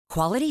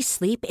Quality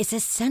sleep is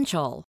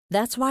essential.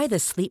 That's why the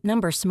Sleep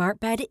Number Smart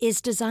Bed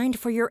is designed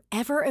for your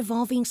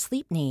ever-evolving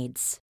sleep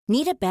needs.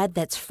 Need a bed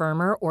that's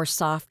firmer or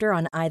softer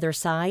on either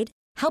side?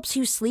 Helps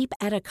you sleep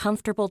at a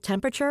comfortable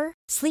temperature?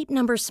 Sleep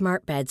Number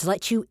Smart Beds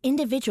let you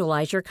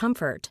individualize your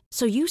comfort,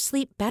 so you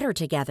sleep better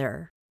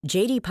together.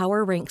 J.D.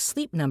 Power ranks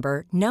Sleep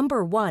Number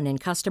 #1 in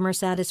customer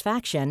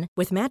satisfaction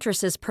with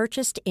mattresses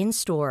purchased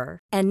in-store.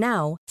 And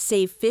now,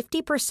 save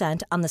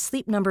 50% on the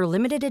Sleep Number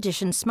Limited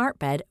Edition Smart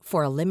Bed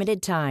for a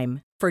limited time.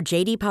 For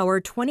J.D.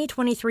 Power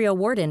 2023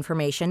 award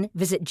information,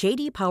 visit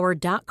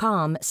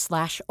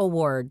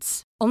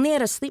jdpower.com/awards. Only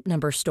at a Sleep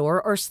Number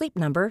store or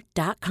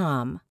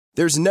sleepnumber.com.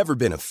 There's never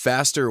been a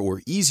faster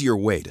or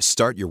easier way to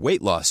start your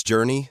weight loss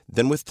journey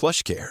than with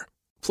PlushCare.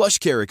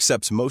 PlushCare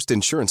accepts most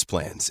insurance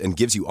plans and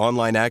gives you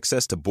online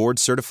access to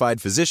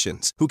board-certified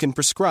physicians who can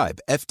prescribe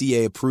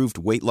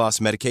FDA-approved weight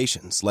loss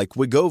medications like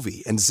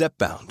Wegovy and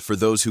Zepbound for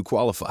those who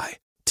qualify.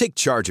 Take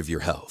charge of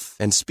your health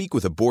and speak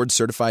with a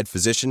board-certified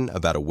physician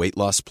about a weight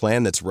loss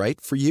plan that's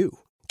right for you.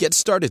 Get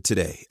started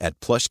today at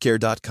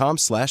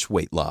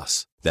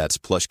plushcare.com/weightloss.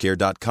 That's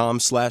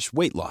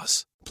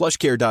plushcare.com/weightloss.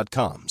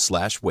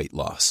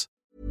 plushcare.com/weightloss.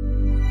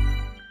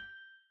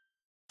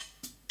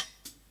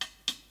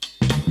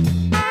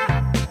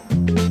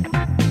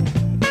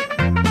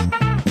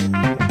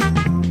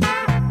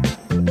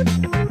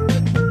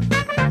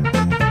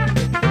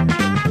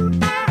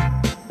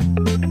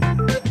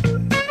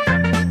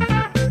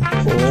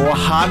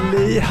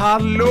 Halli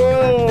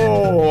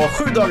hallå!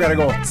 7 dagar har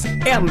gått,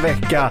 en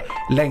vecka,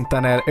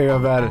 längtan är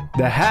över.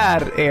 Det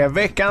här är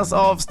veckans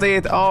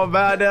avsnitt av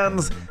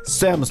världens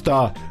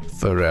sämsta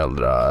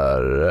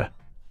föräldrar.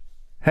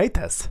 Hej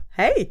Tess!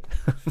 Hej!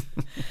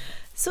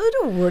 Så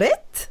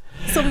roligt,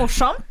 så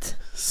morsamt.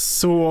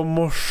 Så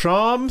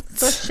morsamt.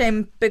 Så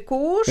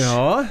kämpekurs.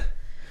 Ja.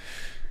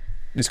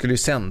 Nu skulle ju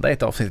sända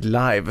ett avsnitt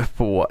live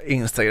på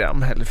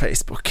Instagram eller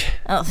Facebook.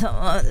 Alltså,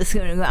 det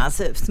skulle gå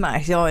alltså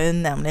utmärkt. Jag har ju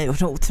nämligen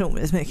gjort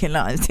otroligt mycket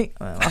live.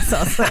 Alltså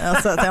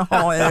att jag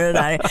har ju det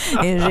där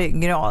i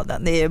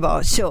ryggraden. Det är ju bara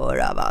att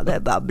köra, va? Det är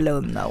bara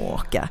blunda och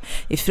åka.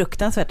 Det är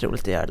fruktansvärt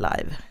roligt att göra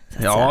live.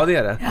 Ja, det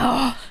är det.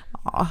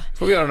 Ja.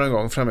 Får vi göra någon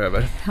gång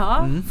framöver.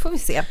 Ja, får vi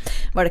se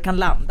var det kan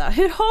landa.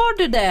 Hur har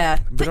du det?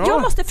 Bra.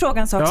 Jag måste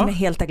fråga en sak som jag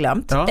helt har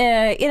glömt. Ja.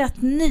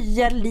 Ert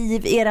nya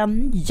liv, era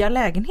nya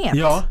lägenhet.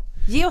 Ja.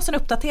 Ge oss en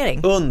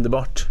uppdatering.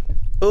 Underbart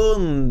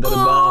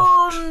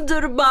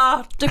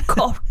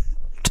Kort.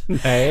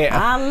 Nej.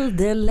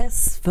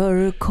 Alldeles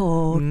för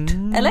kort.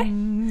 Eller?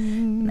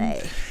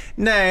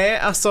 Nej,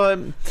 alltså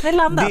det är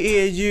landat. Det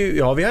är ju,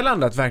 ja, vi har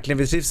landat verkligen.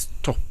 Vi trivs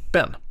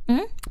toppen.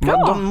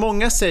 Bra.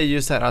 Många säger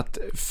ju så här att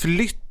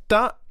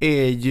flytta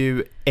är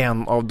ju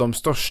en av de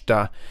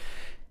största,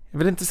 jag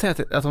vill inte säga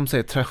att de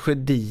säger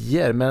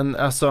tragedier, men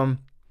alltså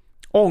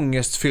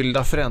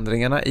ångestfyllda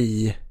förändringarna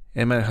i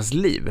en människas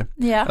liv.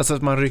 Yeah. Alltså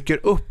att man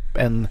rycker upp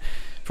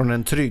från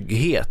en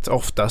trygghet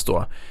oftast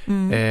då.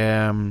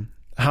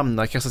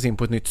 Kastas in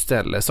på ett nytt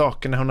ställe.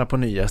 Sakerna hamnar på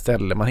nya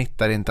ställen. Man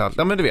hittar inte allt.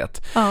 Ja, men du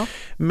vet. Ja.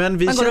 Men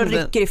vi man går och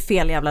rycker i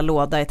fel jävla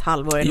låda ett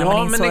halvår innan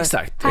man insåg. Men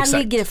exakt. Här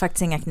ligger det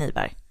faktiskt inga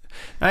knivar.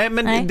 Nej,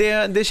 men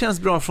det känns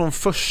bra från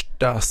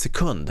första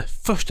sekund.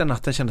 Första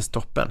natten kändes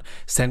toppen.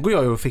 Sen går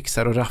jag och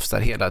fixar och rafsar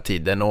hela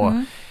tiden och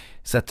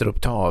sätter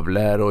upp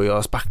tavlor och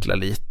jag spacklar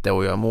lite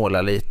och jag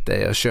målar lite.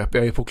 Jag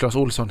är på Clas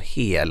Ohlson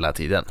hela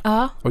tiden.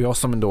 Och jag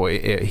som ändå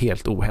är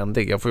helt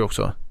ohändig, jag får ju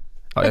också,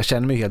 jag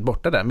känner mig helt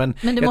borta där. Men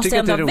du måste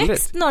ändå ha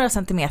växt några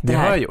centimeter här. Det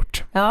har jag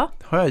gjort. Ja.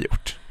 Har jag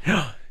gjort.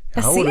 Ja.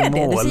 Jag ser det.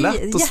 Målat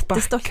Det och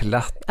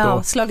spacklat.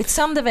 Ja, slagit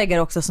sönder väggar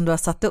också som du har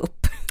satt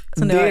upp.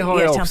 Det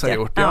har jag också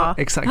gjort, ja,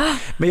 exakt.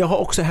 Men jag har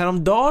också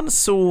häromdagen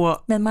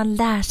så... Men man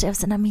lär sig av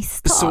sina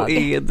misstag. Så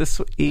är det.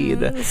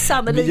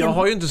 Men jag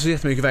har ju inte så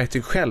jättemycket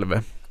verktyg själv.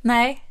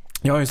 Nej.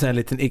 Jag har ju en sån här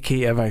liten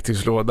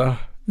IKEA-verktygslåda.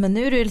 Men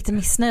nu är du lite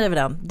missnöjd över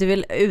den. Du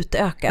vill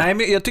utöka. Nej,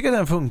 men jag tycker att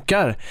den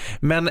funkar.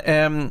 Men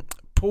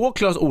på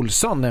Clas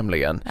Ohlson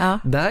nämligen,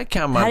 där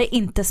kan man... Det här är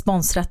inte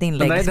sponsrat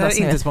inlägg. Nej, det här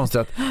är inte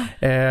sponsrat.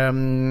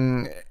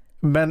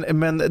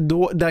 Men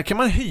då, där kan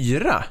man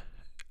hyra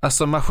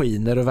alltså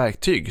maskiner och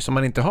verktyg som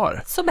man inte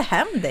har. Så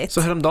behändigt.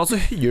 Så häromdagen så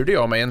hyrde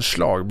jag mig en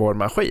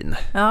slagborrmaskin.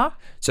 Ja.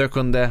 Så jag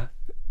kunde...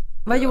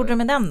 Vad gjorde du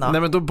med den då?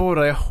 Nej, men då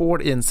borrade jag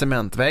hål i en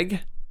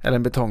cementvägg eller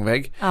en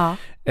betongvägg. Ja.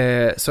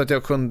 Så att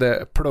jag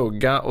kunde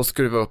plugga och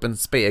skruva upp en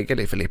spegel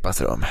i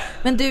Filippas rum.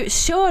 Men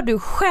kör du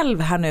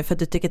själv här nu för att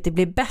du tycker att det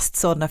blir bäst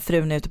så när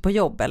frun är ute på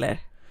jobb, eller?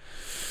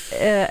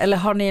 Eller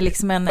har ni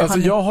liksom en... Alltså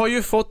jag har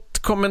ju fått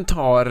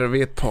kommentarer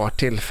vid ett par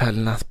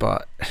tillfällen att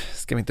bara,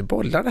 ska vi inte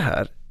bolla det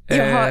här?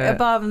 Jag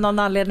bara av någon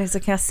anledning så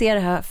kan jag se det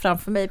här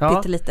framför mig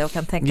pyttelite och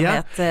kan tänka mig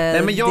att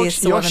nej, men jag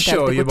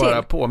kör ju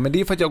bara till. på. Men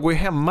det är för att jag går ju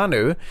hemma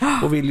nu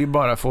och vill ju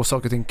bara få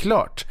saker och ting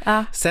klart.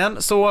 Sen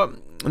så,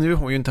 nu är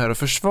hon ju inte här att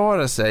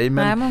försvara sig.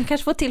 Men... Nej, men hon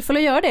kanske får tillfälle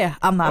att göra det,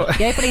 Anna.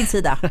 Jag är på din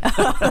sida.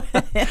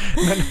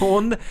 Men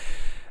hon...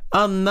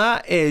 Anna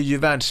är ju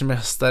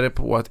världsmästare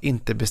på att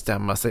inte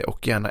bestämma sig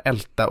och gärna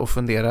älta och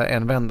fundera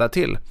en vända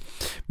till.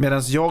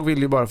 Medan jag vill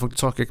ju bara få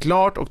saker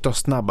klart och ta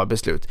snabba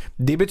beslut.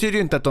 Det betyder ju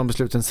inte att de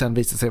besluten sen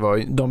visar sig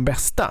vara de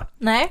bästa.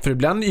 Nej, för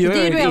ibland gör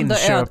jag ett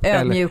inköp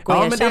ödmjuk och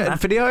men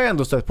för det har jag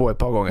ändå stött på ett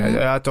par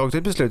gånger. Jag har tagit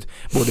ett beslut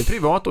både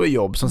privat och i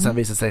jobb som sen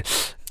visar sig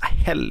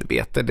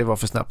helvete, det var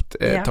för snabbt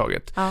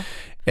taget. Ja.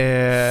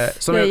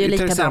 Som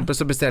till exempel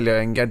så beställde jag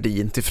en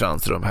gardin till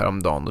Frans rum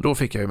häromdagen och då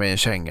fick jag mig en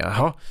känga.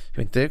 Jaha, jag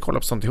vill inte kolla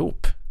på sånt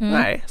ihop.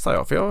 Nej, sa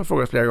jag, för jag har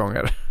frågat flera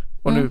gånger.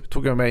 Och nu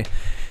tog jag mig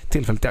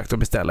tillfället i akt att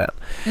beställa en.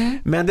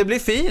 Men det blir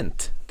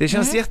fint. Det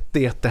känns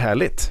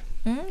jättehärligt.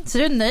 Så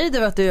du är nöjd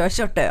över att du har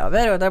kört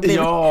över och det har blivit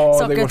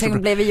saker och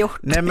ting blivit gjort?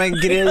 Nej, men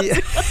grejen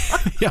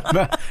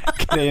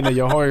är,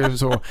 jag har ju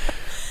så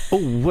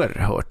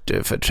oerhört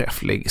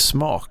förträfflig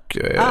smak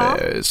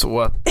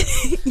så att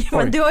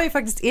men du har ju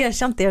faktiskt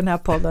erkänt i den här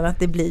podden att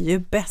det blir ju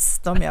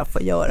bäst om jag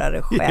får göra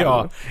det själv.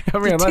 Ja,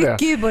 jag menar du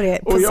tycker ju på det.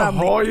 Och jag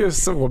har ju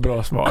så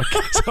bra smak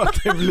så att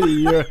det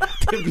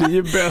blir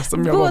ju bäst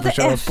om jag bara får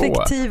köra på. Både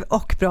effektiv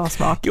och bra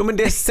smak. Jo, men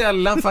det är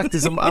sällan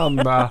faktiskt som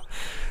Anna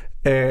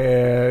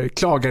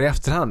klagar i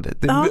efterhand.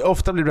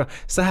 Ofta blir det bra.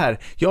 Så här,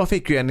 jag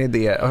fick ju en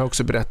idé, jag har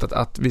också berättat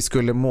att vi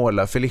skulle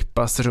måla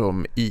Filippas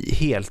rum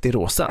helt i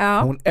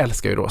rosa. Hon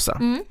älskar ju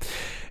rosa.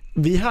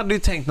 Vi hade ju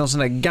tänkt någon sån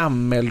där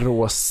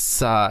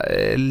gammelrosa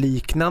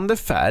liknande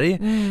färg.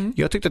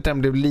 Jag tyckte att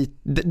den blev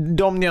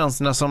de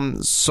nyanserna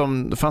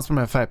som fanns på de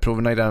här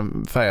färgproverna i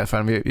den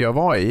färgaffären jag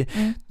var i.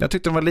 Jag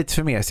tyckte de var lite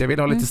för mes. Jag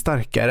ville ha lite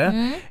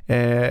starkare.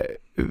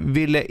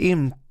 Ville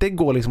inte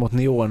gå liksom åt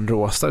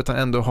neonrosa utan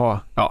ändå ha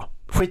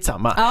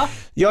skitsamma.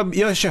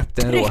 Jag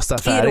köpte en rosa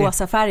färg. I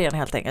rosa färgen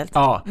helt enkelt.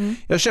 Ja,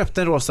 jag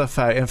köpte en rosa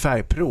färg, en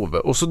färgprov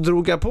och så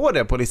drog jag på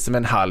det på liksom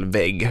en halv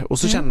vägg och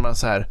så kände man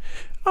så här,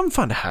 men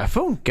fan, det här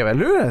funkar väl,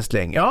 hur är det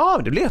släng?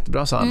 Ja, det blir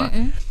jättebra, sa Anna.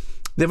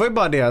 Det var ju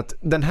bara det att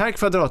den här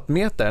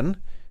kvadratmetern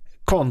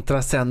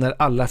kontra sen när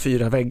alla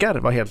 4 väggar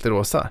var helt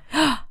rosa.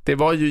 Det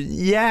var ju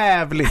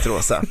jävligt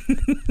rosa.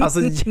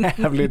 Alltså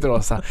jävligt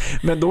rosa.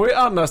 Men då är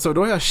Anna så,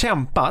 då har jag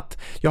kämpat.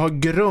 Jag har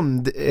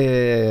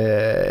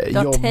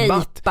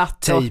jobbat,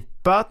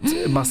 tejpat,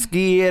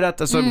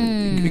 maskerat. Alltså,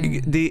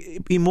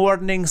 i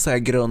morning så är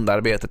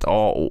grundarbetet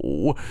A och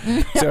O.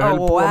 Så jag höll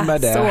på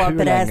med det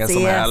hur länge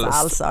som helst.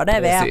 Alltså,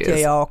 det vet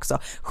ju jag också.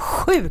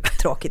 Sjukt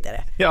tråkigt är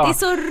det. Ja. Det är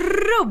så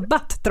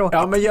rubbat tråkigt.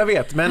 Ja, men jag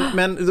vet.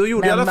 Men då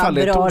gjorde jag i alla fall,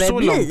 det tog så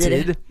lång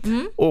tid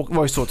och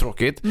var ju så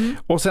tråkigt.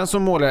 Och sen så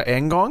målade jag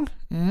en gång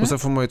och sen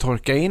får man ju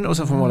torka in och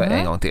sen får man måla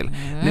en gång till.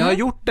 När jag har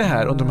gjort det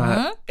här under de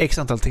här x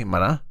antal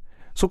timmarna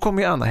så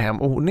kommer ju Anna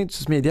hem och hon är inte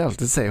så smidig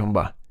alltid, säger hon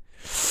bara,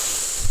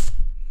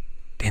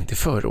 det är inte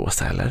för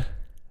rosa eller?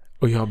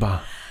 Och jag bara,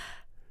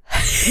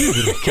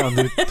 hur kan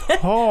du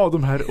ta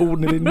de här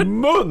orden i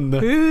din mun?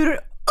 Hur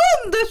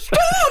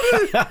understår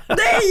du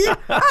dig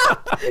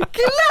att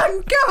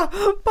klanka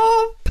på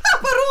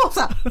pappa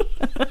Rosa?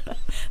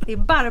 Det är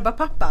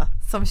Barbapappa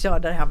som kör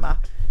där hemma.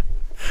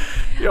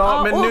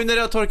 Ja, men nu när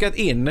det har torkat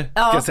in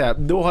ska jag säga,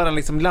 då har han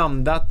liksom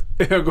landat,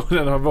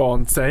 ögonen har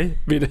vant sig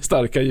vid det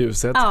starka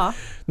ljuset.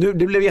 Nu,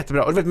 det blev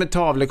jättebra. Och du vet, med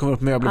tavlor kommer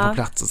upp möbler på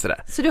plats och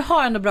sådär. Så du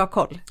har ändå bra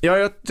koll? Ja,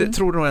 jag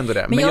tror nog ändå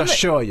det. Men jag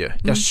kör ju.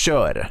 Jag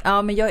kör.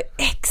 Ja, men jag är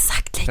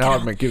exakt likadan.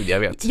 Ja, men gud, jag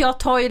vet. Jag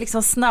tar ju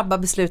liksom snabba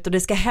beslut och det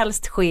ska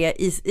helst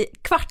ske i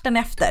kvarten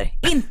efter.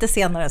 Inte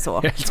senare än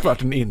så. Helst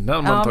kvarten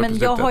innan man tar men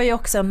beslutet. jag har ju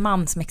också en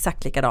man som är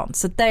exakt likadan.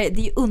 Så det är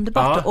ju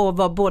underbart att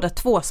vara båda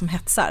två som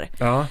hetsar.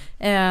 Ja.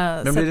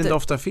 Men blir det inte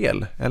ofta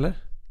fel, eller?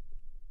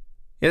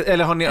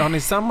 Eller har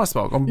ni samma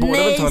smak? Om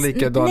båda vill ta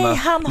likadana,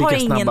 lika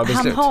snabba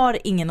beslut? Han har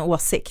ingen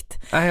åsikt.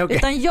 Okay.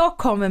 Utan jag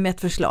kommer med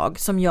ett förslag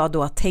som jag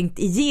då har tänkt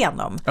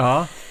igenom.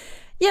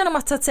 Genom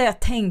att så att säga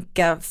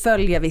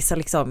följa vissa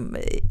liksom,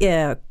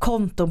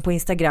 konton på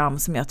Instagram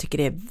som jag tycker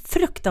är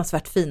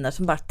fruktansvärt fina,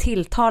 som bara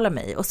tilltalar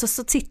mig. Och så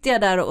sitter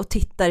jag där och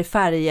tittar i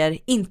färger,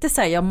 inte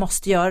så här, jag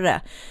måste göra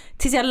det,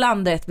 tills jag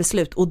landar ett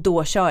beslut och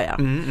då kör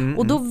jag.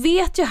 Och då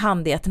vet ju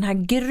han det, att den här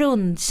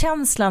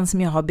grundkänslan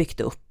som jag har byggt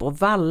upp och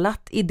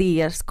vallat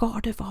idéer, ska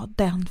det vara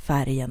den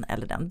färgen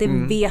eller den? Det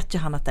vet ju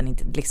han att den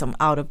inte liksom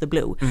out of the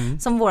blue.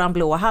 Som våran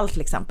blåa hall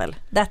till exempel.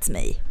 That's me.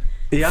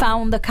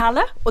 Found the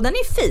color, och den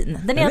är fin.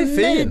 Den är jag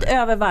nöjd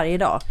över varje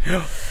dag.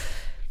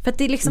 För att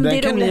det är liksom, den det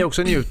är kan roligt. Ni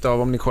också njuta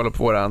av om ni kollar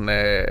på våran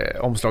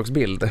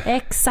omslagsbild.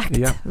 Exakt,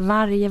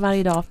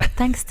 varje dag.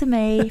 Thanks to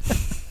me.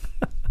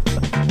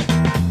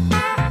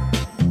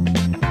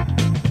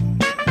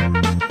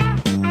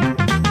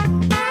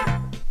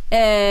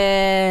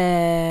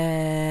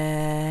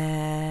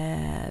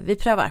 Vi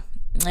prövar.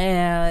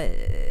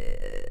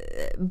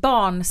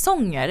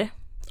 Barnsånger.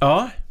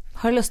 Ja.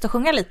 Har du lust att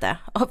sjunga lite?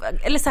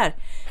 Eller så här,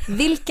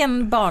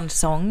 vilken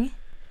barnsång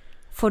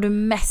får du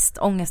mest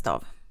ångest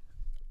av?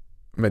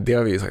 Men det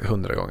har vi ju sagt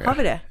 100 gånger. Har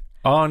vi det?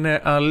 Arne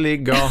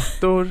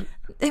Alligator.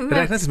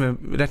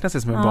 Räknas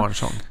det som en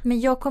barnsång? Men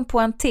jag kom på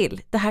en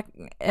till. Det här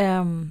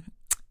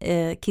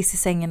Kiss i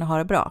sängen och ha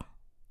det bra.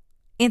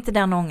 Inte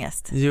den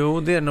ångest?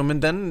 Jo, det är nog, men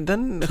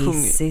den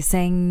Kiss i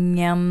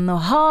sängen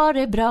och ha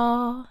det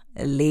bra,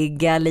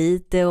 ligga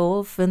lite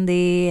och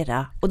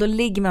fundera. Och då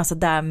ligger man alltså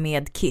där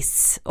med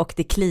Kiss och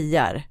det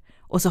kliar.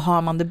 Och så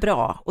har man det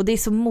bra. Och det är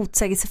så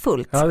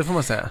motsägelsefullt. Ja, det får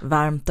man säga.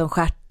 Varmt om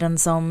stjärten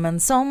som en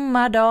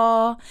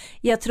sommardag.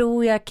 Jag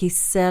tror jag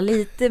kissar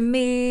lite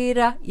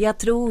mera. Jag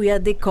tror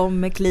jag det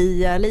kommer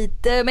klia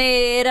lite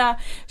mera.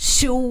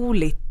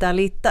 Tjolitta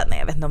litta. Nej,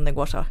 jag vet inte om det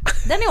går så.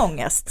 Den är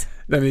ångest.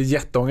 Den är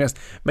jätteångest.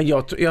 Men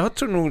jag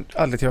tror nog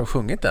aldrig att jag har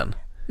sjungit den.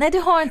 Nej, du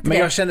har inte men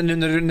det. Jag känner nu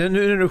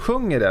när du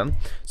sjunger den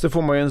så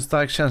får man ju en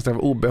stark känsla av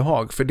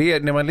obehag. För det är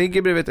när man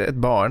ligger bredvid ett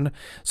barn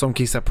som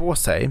kissar på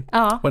sig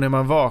och när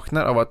man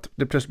vaknar av att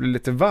det plötsligt blir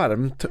lite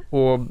varmt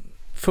och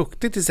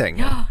fuktigt i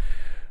sängen.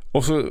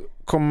 Och så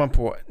kommer man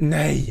på,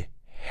 nej,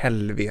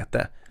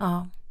 helvete.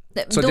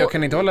 Så då, jag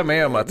kan inte hålla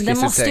med om att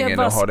kissa i sängen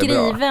och ha det bra. Det måste jag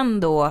bara skriven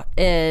då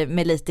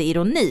med lite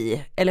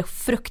ironi. Eller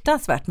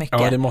fruktansvärt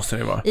mycket. Ja, det måste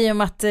det vara. I och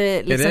med att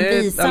liksom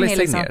visa med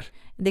liksom...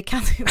 Det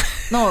kan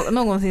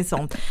någonsin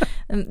sånt.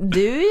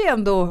 Du är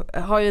ändå,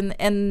 har ju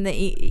en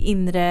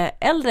inre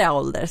äldre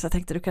ålder, så jag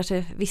tänkte du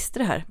kanske visste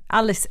det här.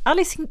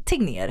 Alice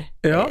Tegnér.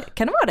 Ja.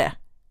 Kan det vara det?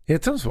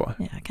 Heter hon så?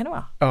 Ja, kan det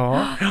vara.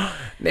 Ja.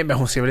 Nej, men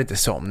hon ser väl inte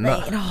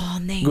somna.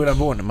 Nej. Gullan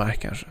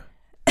Bornemark kanske.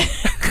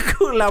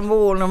 Gullan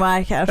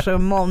Bornemark kanske.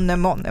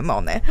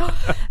 Måne.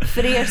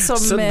 För er som...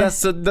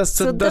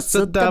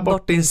 Sudda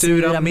bort din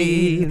sura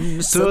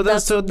min.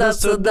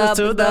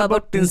 Sudda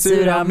bort din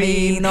sura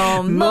min.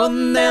 Om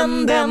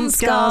munnen den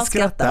ska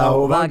skratta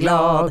och vara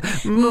glad.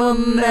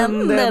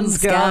 Munnen den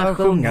ska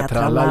sjunga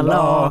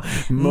trallala.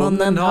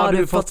 Munnen har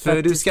du fått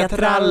för du ska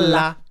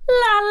tralla.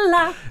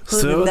 Lalla.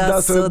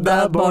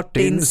 Sudda bort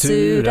din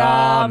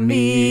sura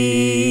min.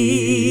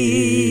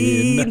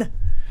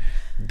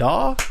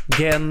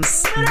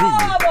 Dagens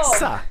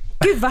visa.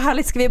 Gud vad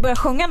härligt, ska vi börja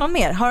sjunga någon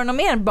mer? Har du någon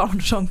mer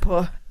barnsång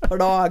på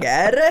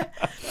dagar?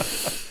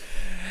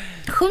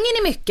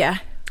 Sjunger ni mycket?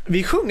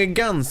 Vi sjunger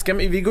ganska,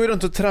 vi går ju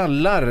runt och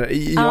trallar.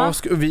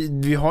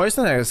 Vi har ju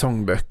såna här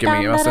sångböcker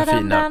med massa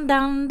fina.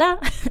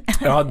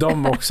 Ja,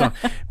 de också.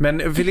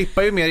 Men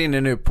Filippa är ju mer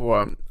inne nu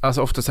på,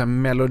 alltså ofta så här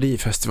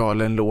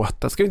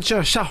Melodifestivalen-låtar. Ska vi inte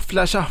köra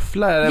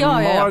Shuffla eller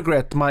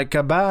Margaret, My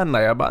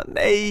Cabana? Jag bara,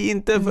 nej,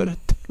 inte för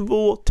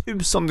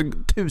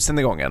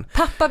 2000 gången.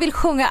 Pappa vill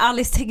sjunga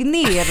Alice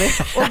Tegnér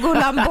och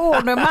Gullan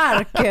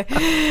Bornemark. Nej,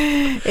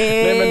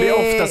 men det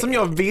är ofta som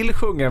jag vill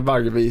sjunga en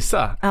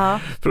vaggvisa.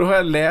 För då har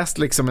jag läst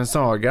liksom en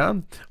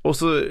saga och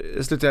så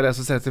slutar jag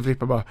läsa och säger till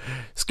Filippa bara,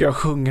 ska jag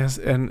sjunga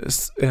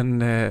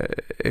en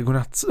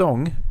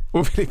godnattsång?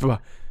 Och Filippa bara,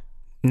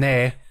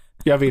 nej,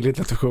 jag vill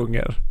inte att du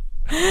sjunger.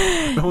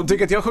 Men hon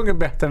tycker att jag sjunger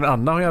bättre än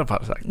Anna, har jag i alla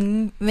fall sagt.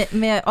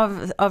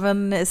 Av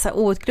en så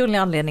outgrundlig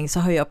anledning så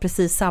har jag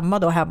precis samma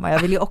då hemma. Jag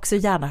vill ju också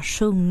gärna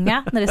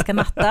sjunga när det ska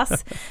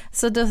nattas.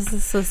 Så då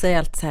så säger jag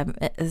alltid så här,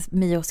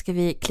 Mio, ska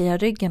vi klia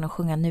ryggen och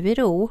sjunga Nu i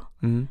ro?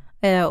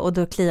 Och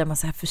då kliar man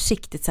så här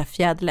försiktigt, så här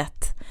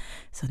fjädlätt.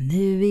 Så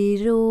nu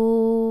i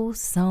ro,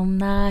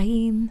 somna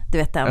in. Du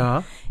vet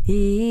den.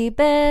 I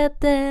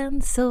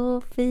bädden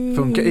så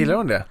fin. Gillar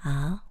hon det?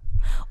 Ja.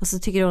 Och så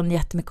tycker hon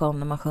jättemycket om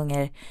när man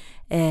sjunger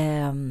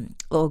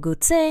och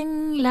Guds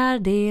änglar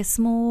de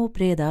små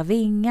breda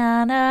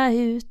vingarna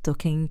ut och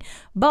kring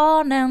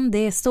barnen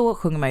det står,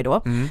 sjunger man ju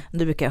då.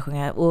 Då brukar jag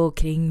sjunga och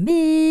kring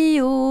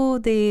Mio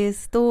det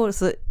står.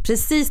 Så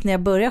precis när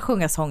jag börjar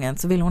sjunga sången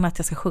så vill hon att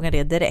jag ska sjunga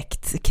det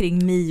direkt.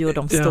 Kring Mio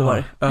de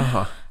står.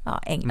 Ja,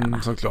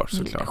 änglarna. Såklart.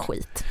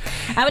 Skit.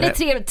 Ja, men det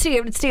är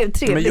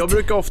trevligt. Men jag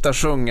brukar ofta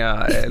sjunga,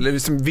 eller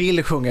liksom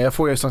vill sjunga, jag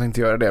får ju sånt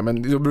inte göra det,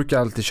 men då brukar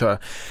jag alltid köra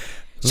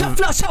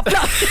Shuffla!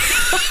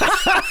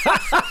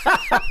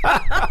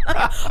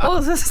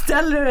 Och så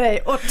ställer du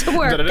dig och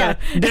twerkar.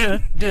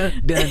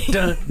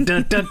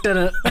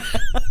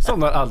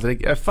 Sånt har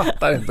aldrig, jag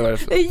fattar inte vad det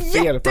är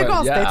fel på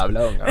den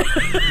jävla unga.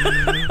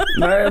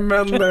 Nej,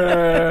 men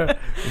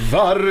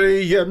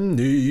varje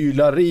ny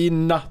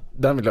larina,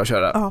 den vill jag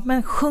köra. Ja,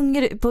 men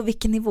sjunger du på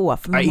vilken nivå?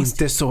 För man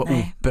måste... Inte så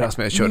opera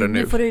som jag kör den nu.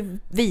 Nu får du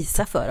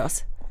visa för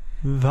oss.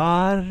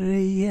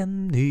 Varje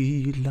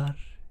ny larina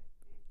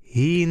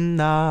i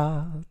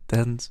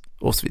nattens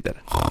och så vidare.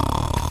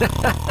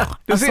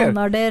 Du ser. Alltså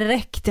när det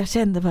räckte, jag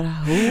kände bara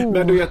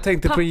men du, jag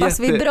tänkte pappas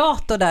på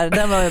vibrato där,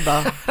 den var ju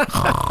bara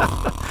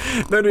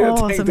men du,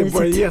 jag tänkte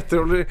på en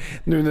jätterolig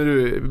nu när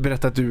du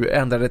berättade att du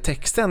ändrade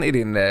texten i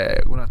din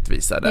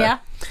godnattvisa där.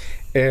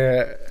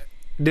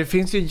 Det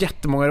finns ju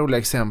jättemånga roliga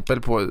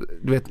exempel på,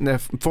 du vet,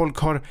 när folk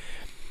har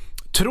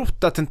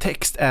trott att en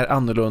text är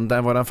annorlunda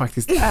än vad den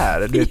faktiskt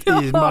är, du vet,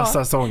 i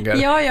massa sånger.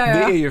 Ja.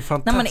 Det är ju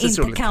fantastiskt när man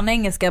inte roligt. Kan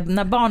engelska,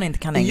 när barn inte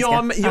kan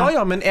engelska.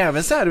 Ja, men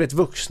även så här, du vet,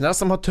 vuxna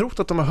som har trott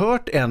att de har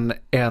hört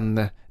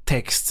en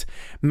text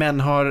men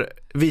har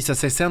visat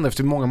sig sen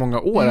efter många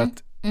år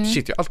att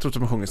shit, jag har alltid trott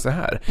att de sjunger så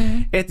här.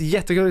 Ett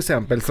jättekul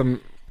exempel som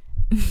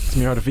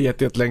jag hörde för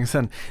jättelänge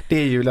sedan, det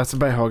är ju Lasse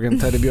Berghagen,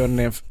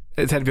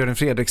 Teddybjörnen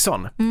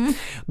Fredriksson.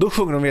 Då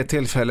sjunger de vid ett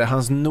tillfälle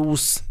Hans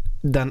nos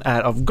den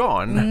är av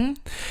garn.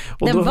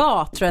 Och den då,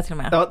 var, tror jag till och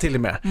med. Ja, till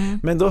och med.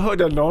 Men då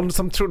hörde jag någon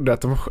som trodde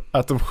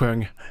att de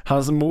sjöng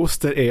Hans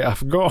moster är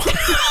afghan.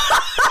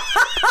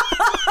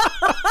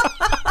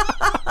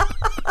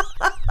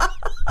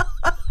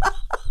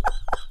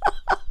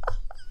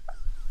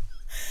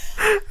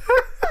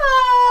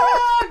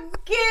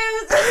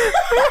 Gud!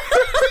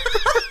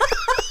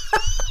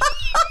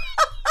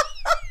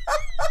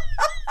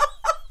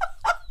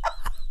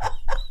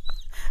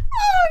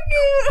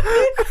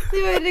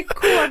 Det var ju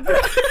rekord.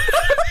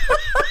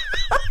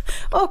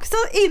 Också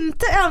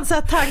inte ens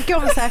att tanke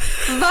om så här,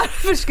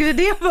 varför skulle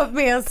det vara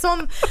med en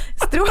sån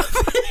strof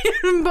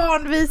i en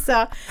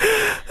barnvisa?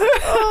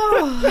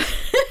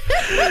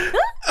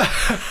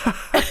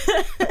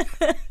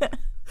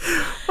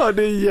 Ja,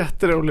 det är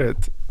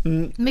jätteroligt.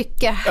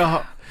 Mycket.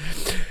 Ja.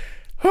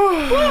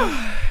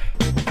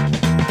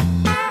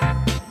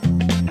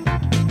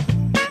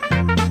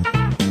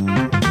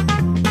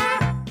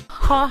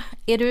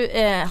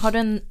 Har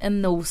du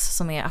en nos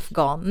som är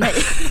afghan? Nej,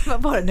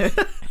 vad var det nu?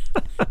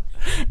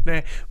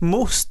 Nej,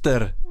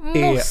 moster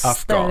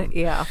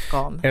är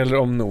afghan. Eller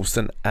om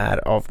nosen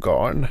är av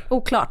garn.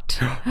 Oklart.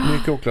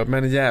 Mycket oklart,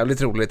 men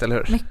jävligt roligt, eller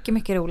hur? Mycket,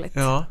 mycket roligt.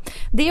 Ja.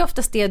 Det är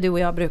oftast det du och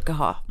jag brukar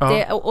ha.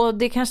 Ja. Och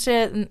det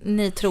kanske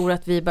ni tror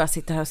att vi bara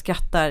sitter här och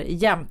skrattar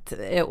jämt.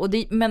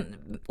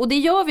 Och det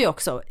gör vi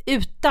också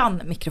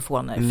utan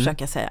mikrofoner,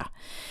 försöker jag säga.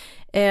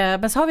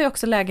 Men så har vi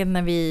också lägen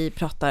när vi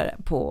pratar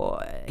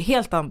på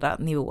helt andra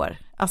nivåer.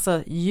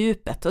 Alltså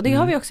djupet. Och det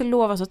har vi också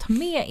lovat att ta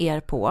med er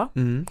på.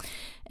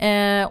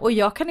 Och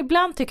jag kan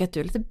ibland tycka att du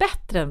är lite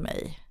bättre än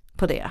mig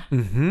på det.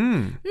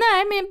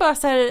 Nej, men bara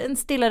så här en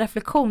stilla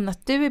reflektion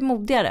att du är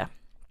modigare.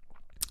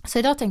 Så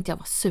idag tänkte jag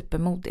vara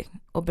supermodig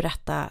och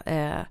berätta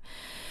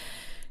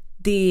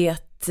det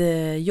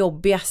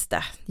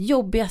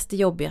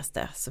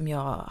jobbigaste som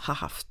jag har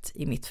haft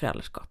i mitt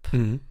föräldraskap.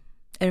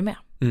 Är du med?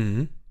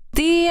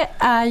 Det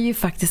är ju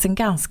faktiskt en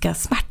ganska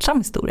smärtsam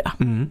historia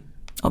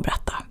att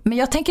berätta. Men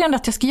jag tänker ändå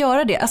att jag ska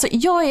göra det. Alltså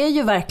jag är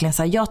ju verkligen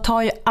så här, jag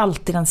tar ju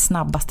alltid den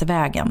snabbaste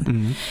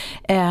vägen.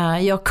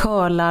 Jag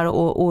curlar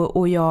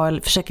och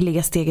jag försöker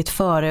ligga steget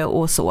före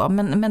och så.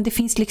 Men det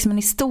finns liksom en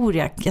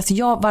historia.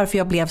 Alltså varför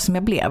jag blev som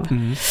jag blev.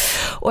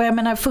 Och jag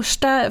menar,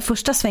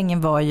 första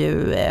svängen var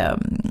ju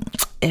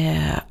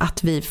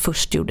att vi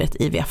först gjorde ett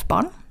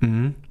IVF-barn.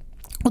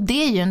 Och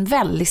det är ju en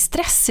väldig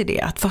stress i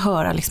det, att få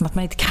höra liksom att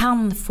man inte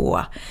kan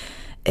få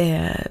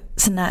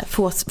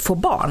få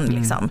barn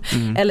liksom.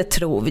 Eller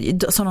tro,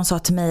 som de sa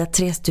till mig, att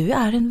Therese, du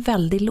är en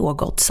väldigt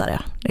lågoddsare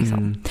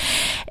liksom.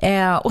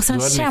 Och sen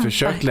du hade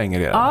försökt länge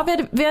redan.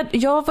 Ja,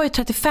 jag var ju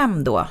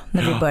 35 då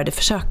när vi började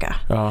försöka.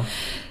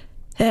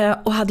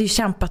 Och hade ju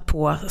kämpat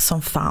på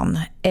som fan.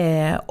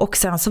 Och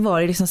sen så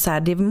var det liksom så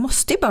här, det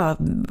måste ju bara,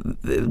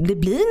 det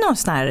blir någon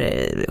sån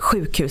här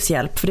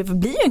sjukhushjälp, för det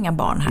blir ju inga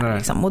barn här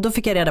liksom. Och då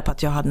fick jag reda på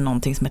att jag hade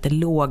någonting som heter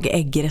låg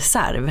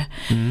äggreserv.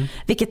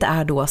 Vilket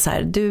är då så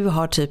här, du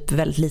har typ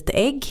väldigt lite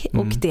ägg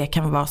och det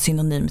kan vara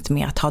synonymt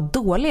med att ha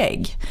dåliga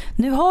ägg.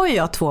 Nu har ju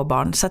jag 2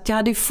 barn, så att jag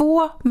hade ju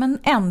få, men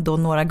ändå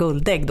några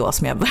guldägg då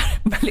som jag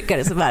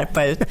lyckades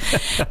värpa ut.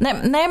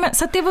 Nej, men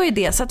så att det var ju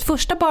det. Så att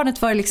första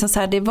barnet var ju liksom så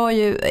här, det var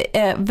ju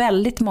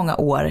väldigt många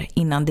år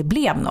innan det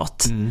blev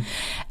något.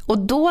 Och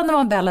då när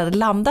man väl hade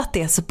landat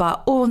det, så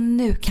bara,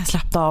 nu kan jag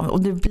slappna av,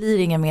 och nu blir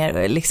det inga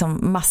mer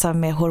liksom massa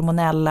med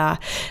hormonella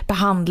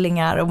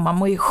behandlingar, och man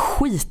mår ju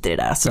skit i det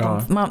där.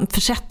 Så man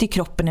försätter ju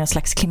kroppen i en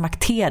slags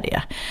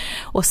klimakterie,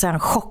 och sen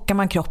chockar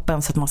man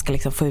kroppen så att man ska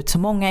liksom få ut så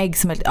många ägg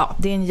som möjligt. Ja,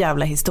 det är en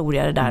jävla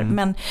historia det där.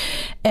 Men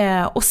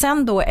och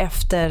sen då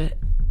efter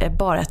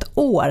bara ett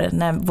år,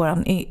 när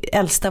våran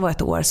äldsta var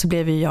ett år, så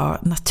blev ju jag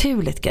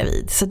naturligt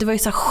gravid. Så det var ju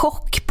så här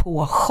chock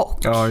på chock.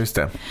 Ja, just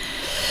det.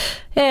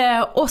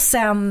 Och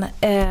sen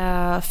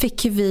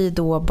fick ju vi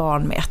då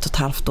barn med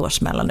 1,5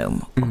 års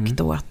mellanrum. Och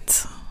då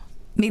att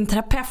min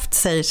terapeut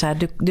säger så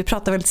här, du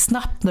pratar väldigt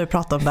snabbt när du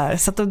pratar om det här.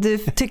 Så att om du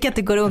tycker att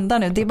det går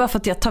undan nu, det är bara för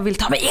att jag vill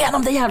ta mig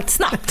igenom det jävligt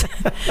snabbt.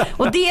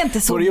 Och det är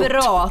inte så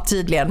bra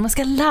tydligen. Man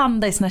ska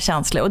landa i sina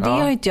känslor. Och det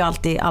har ju inte jag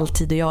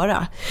alltid att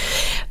göra.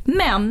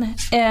 Men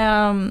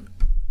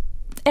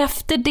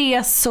efter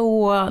det,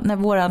 så när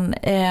våran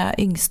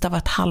yngsta var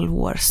ett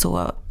halvår,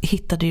 så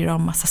hittade ju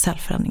de massa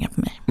cellförändringar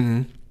på mig.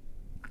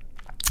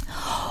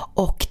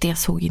 Och det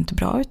såg inte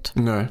bra ut.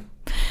 Nej.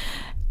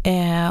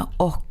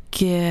 Och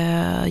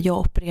jag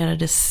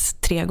opererades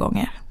 3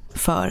 gånger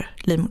för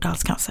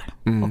livmoderhalscancer.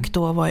 Och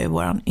då var ju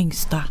våran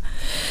yngsta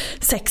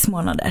 6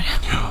 månader.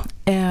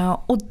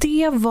 Och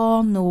det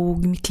var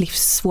nog mitt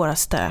livs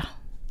svåraste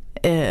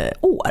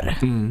år,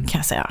 kan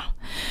jag säga.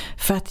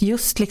 För att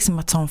just liksom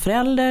att som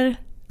förälder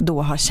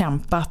då har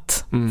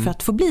kämpat för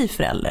att få bli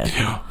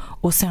förälder.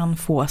 Och sen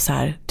få så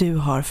här, du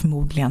har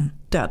förmodligen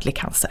dödlig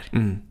cancer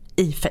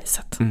i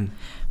facet.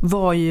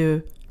 Var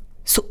ju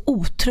så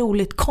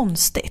otroligt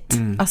konstigt.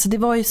 Alltså det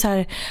var ju så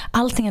här,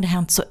 allting hade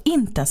hänt så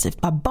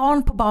intensivt. Bara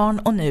barn på barn,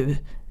 och nu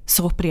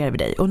så opererar vi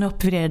dig. Och nu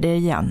opererar vi dig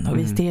igen. Och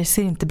det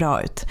ser inte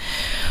bra ut.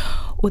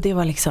 Och det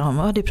var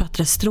liksom, det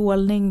pratades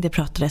strålning, det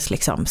pratades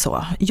liksom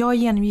så. Jag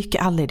genomgick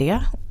aldrig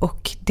det,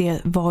 och det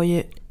var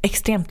ju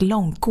extremt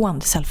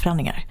långtgående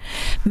cellförändringar.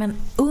 Men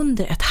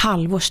under ett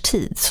halvårs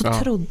tid så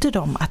trodde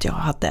de att jag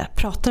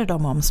pratade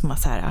de om som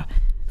att så här,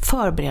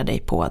 förbered dig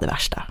på det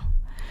värsta.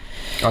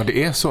 Ja,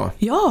 det är så.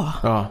 Ja.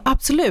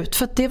 Absolut,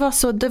 för att det var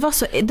så. Det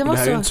här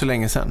är ju inte så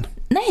länge sedan.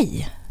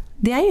 Nej,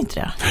 det är ju inte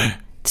det.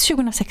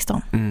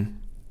 2016.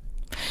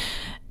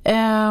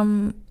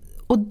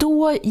 Och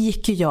då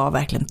gick ju jag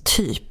verkligen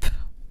typ,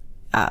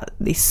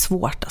 det är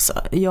svårt alltså.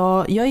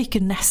 Jag gick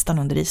ju nästan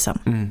under isen.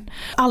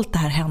 Allt det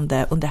här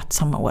hände under ett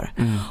samma år.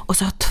 Och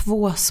så har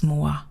 2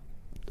 små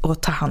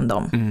att ta hand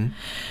om.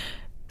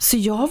 Så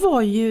jag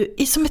var ju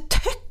som ett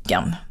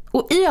töcken.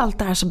 Och i allt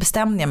det här så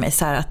bestämde jag mig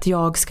så här att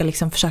jag ska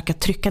liksom försöka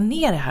trycka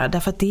ner det här.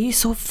 Därför att det är ju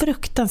så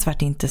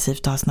fruktansvärt intensivt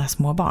att ha såna här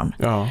små barn.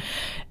 Ja.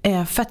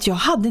 För att jag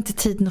hade inte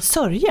tiden att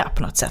sörja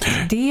på något sätt.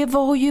 Det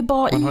var ju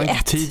bara Man har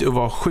inte tid att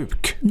vara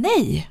sjuk.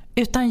 Nej,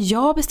 utan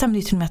jag bestämde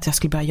ju till och med att jag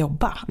skulle börja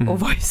jobba. Och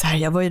var ju så här,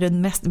 jag var ju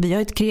vi har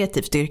ju ett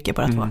kreativt yrke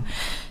på att vara.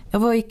 Jag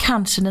var ju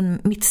kanske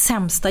mitt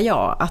sämsta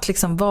jag. Att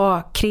liksom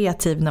vara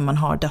kreativ när man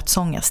har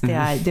dödsångest.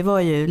 Det var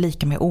ju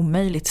lika med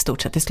omöjligt i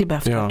stort sett. Jag skulle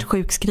bara ha varit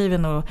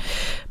sjukskriven och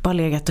bara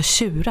legat och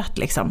tjurat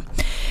liksom.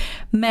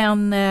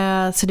 Men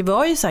så det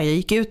var ju så här, jag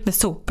gick ut med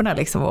soporna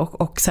liksom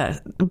och så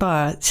här,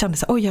 bara kände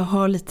så här, jag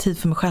har lite tid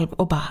för mig själv,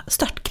 och bara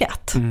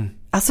störtgrät.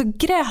 Alltså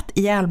grät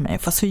ihjäl mig,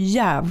 för så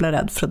jävla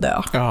rädd för att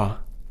dö. Ja.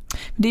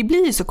 Det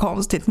blir ju så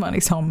konstigt,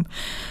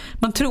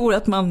 man tror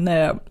att man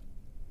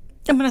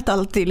att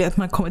alltid att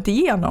man kommit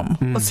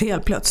igenom och så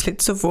helt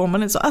plötsligt så får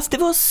man det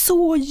var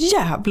så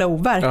jävla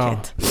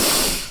overkligt. Ja.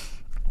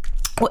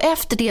 Och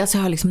efter det så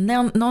har jag liksom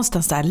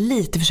någonstans där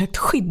lite försökt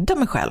skydda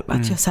mig själv.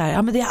 Att jag så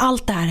här, men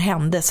allt det här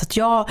hände så att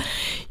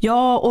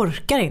jag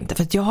orkar inte,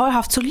 för att jag har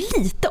haft så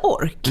lite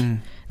ork.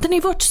 Den har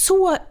ju varit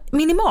så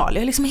minimal.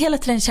 Jag har liksom hela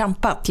tiden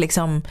kämpat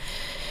liksom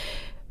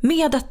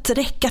med att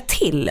räcka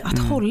till, att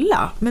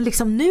hålla. Men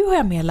liksom nu har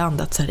jag mer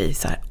landat så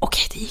här,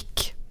 okej, det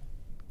gick.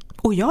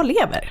 Och jag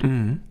lever.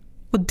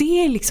 Och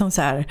det är liksom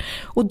så här,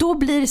 och då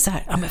blir det så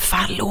här, men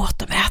fan, låt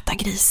dem äta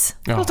gris.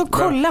 Låt dem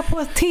kolla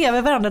på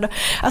tv varandra.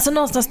 Alltså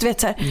någonstans, du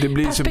vet så här, det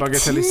blir så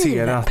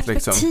bagatelliserat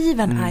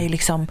perspektiven är ju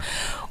liksom,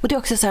 och det är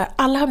också så här,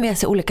 alla har med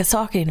sig olika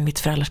saker in i mitt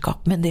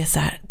föräldraskap, men det är så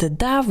här, det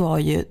där var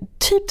ju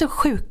typ den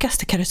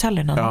sjukaste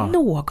karusellen jag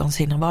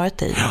någonsin har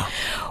varit i.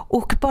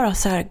 Och bara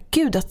så här,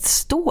 gud, att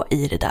stå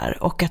i det där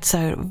och att så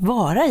här,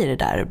 vara i det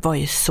där var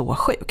ju så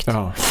sjukt.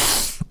 Ja,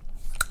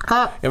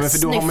 men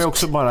för då har man ju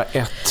också bara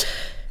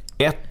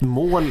ett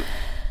mål,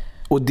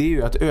 och det är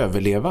ju att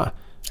överleva.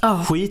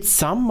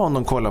 Skitsamma om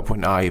de kollar på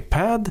en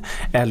iPad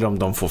eller om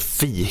de får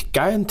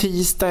fika en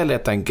tisdag eller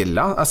äta en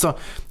glass. Alltså,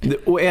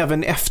 och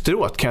även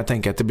efteråt kan jag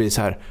tänka att det blir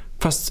så här,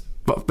 fast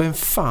vem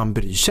fan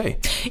bryr sig?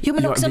 Jo,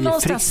 men också vi är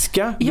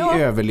friska, vi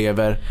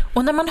överlever.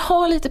 Och när man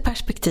har lite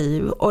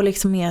perspektiv och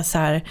liksom är så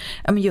här,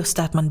 just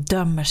det att man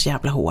dömer så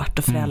jävla hårt,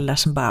 och föräldrar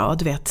som bara,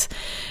 du vet,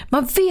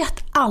 man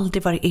vet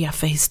aldrig vad det är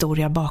för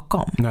historia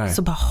bakom. Nej.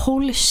 Så bara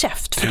håll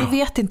käft, för du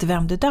vet inte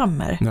vem du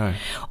dömer.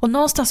 Nej. Och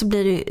någonstans så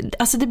blir det,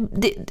 alltså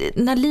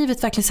när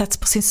livet verkligen sätts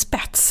på sin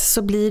spets,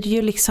 så blir det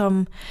ju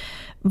liksom,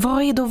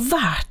 vad är då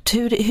värt?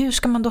 Hur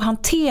ska man då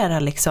hantera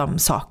liksom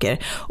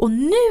saker? Och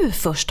nu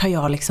först har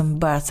jag liksom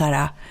börjat så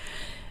här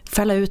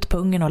fälla ut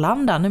pungen och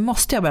landa. Nu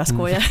måste jag börja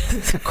skoja.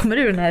 Så kommer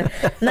du här.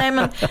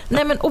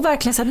 Nej men och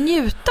verkligen så här,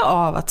 njuta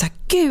av att så här,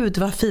 gud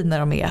vad fina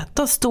de är.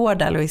 De står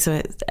där och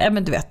liksom,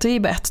 men du vet, det är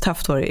bara ett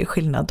taftår i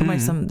skillnad. De har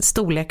liksom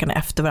storlekarna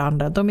efter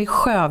varandra. De är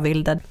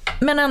sjövilda.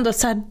 Men ändå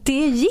så här,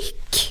 det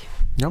gick.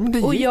 Ja, men det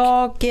gick. Och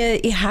jag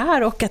är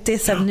här, och att det är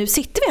så här, nu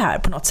sitter vi här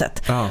på något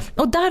sätt. Ja.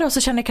 Och där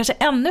så känner jag kanske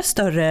ännu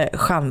större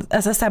chans,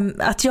 alltså så här,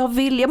 att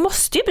jag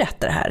måste ju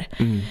berätta det här.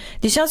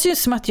 Det känns ju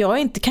som att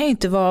jag kan ju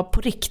inte vara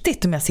på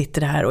riktigt om jag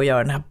sitter här och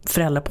gör den här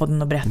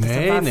föräldrapodden och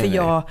berättar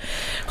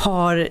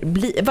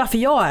varför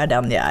jag är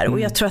den jag är. Och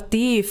jag tror att det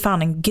är ju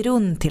fan en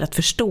grund till att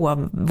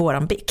förstå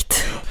våran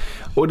bikt.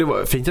 Och det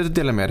var fint att du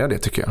delade med dig av det,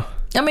 tycker jag.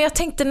 Ja, men jag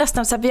tänkte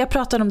nästan så här, vi har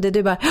pratat om det,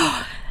 du bara,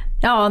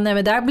 ja, nej,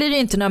 men där blir det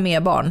inte några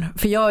mer barn.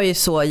 För jag är ju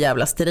så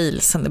jävla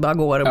steril som det bara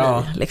går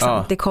att bli. Liksom.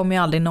 Ja. Det kommer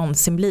ju aldrig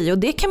någonsin bli. Och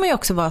det kan man ju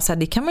också vara så här,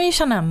 det kan man ju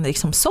känna en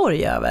liksom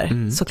sorg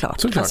över,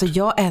 såklart. Alltså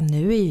jag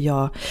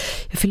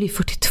fyller ju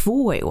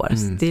 42 i år.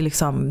 Så det är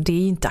liksom, det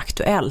är inte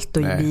aktuellt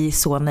och vi är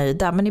så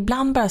nöjda. Men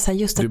ibland bara så här,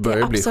 just att du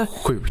börjar bli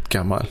sjukt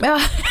gammal. Ja.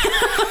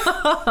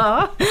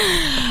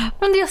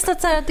 Men det är just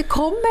att så här, det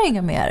kommer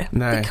inga mer.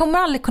 Nej. Det kommer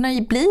aldrig kunna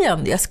bli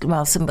en. Jag skulle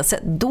alltså bara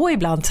säga, då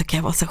ibland så kan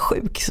jag vara så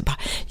sjuk. Så bara,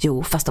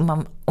 jo, fast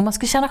om man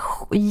skulle tjäna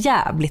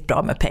jävligt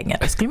bra med pengar,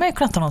 då skulle man ju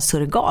kunna ta någon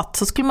surrogat.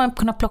 Så skulle man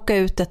kunna plocka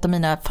ut ett av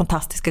mina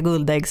fantastiska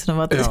guldägg som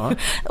var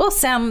och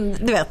sen,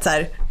 du vet så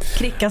här,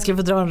 Krickan skulle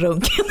få dra en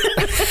runk.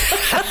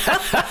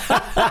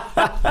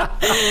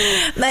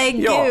 Nej,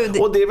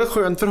 gud. Och det är väl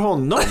skönt för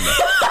honom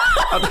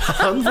att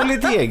han får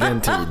lite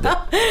egen tid.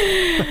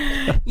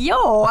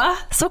 Ja,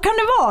 så kan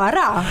det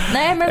vara.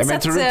 Nej, men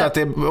tror du inte att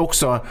det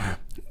också,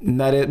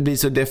 när det blir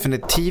så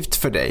definitivt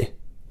för dig,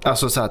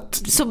 Alltså så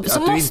att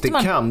du inte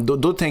kan.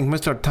 Då tänker man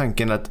såklart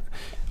tanken att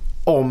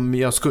om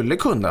jag skulle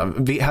kunna,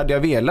 hade jag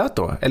velat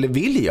då? Eller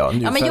vill jag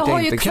nu? Ja, men för jag att jag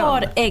har inte ju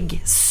kvar kan?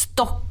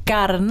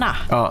 äggstockarna.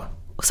 Ja.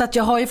 Så att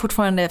jag har ju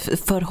fortfarande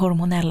för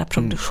hormonella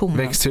produktionen.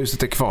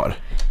 Växthuset är kvar.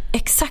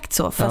 Exakt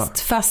så,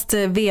 fast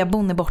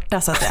vedbon är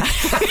borta så att säga.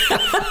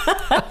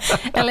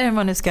 Eller hur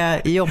man nu ska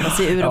jobba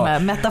sig ur de här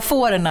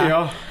metaforerna.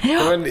 Ja, det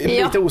var en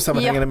lite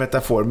osammanhängande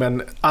metafor,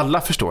 men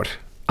alla förstår.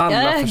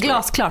 Alla förstår.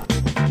 Glasklart.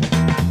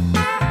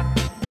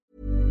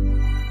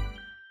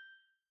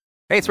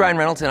 Hey, it's Ryan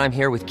Reynolds, and I'm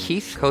here with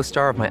Keith,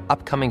 co-star of my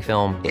upcoming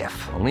film,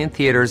 If, only in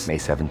theaters May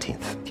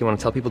 17th. Do you want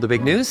to tell people the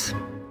big news?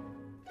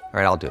 All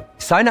right, I'll do it.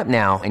 Sign up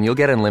now and you'll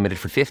get unlimited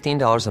for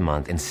 $15 a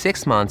month and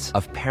 6 months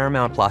of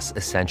Paramount Plus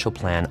Essential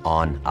Plan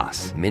on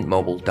us.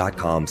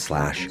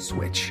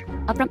 MintMobile.com/switch.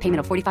 Upfront payment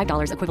of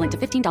 $45 equivalent to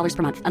 $15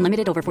 per month.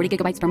 Unlimited over 40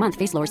 gigabytes per month.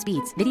 Face lower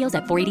speeds. Videos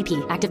at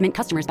 480p. Active Mint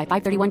customers by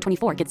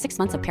 531.24 get 6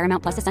 months of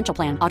Paramount Plus Essential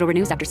Plan. Auto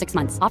renews after 6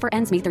 months. Offer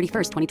ends May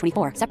 31st,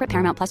 2024. Separate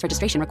Paramount Plus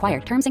registration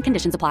required. Terms and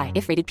conditions apply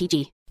if rated PG.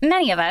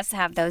 Many of us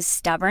have those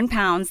stubborn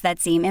pounds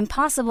that seem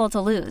impossible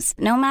to lose,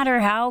 no matter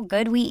how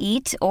good we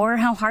eat or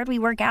how hard we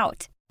work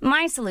out.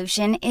 My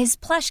solution is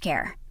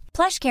PlushCare.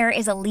 PlushCare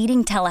is a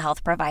leading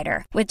telehealth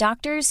provider with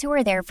doctors who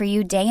are there for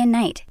you day and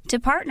night to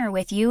partner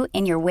with you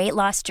in your weight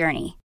loss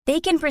journey. They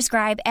can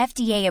prescribe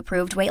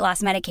FDA-approved weight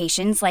loss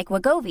medications like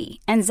Wegovy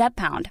and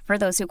Zepbound for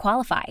those who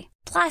qualify.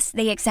 Plus,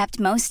 they accept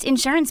most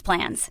insurance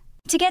plans.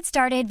 To get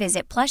started,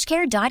 visit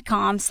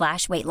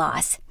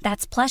plushcare.com/weightloss.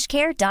 That's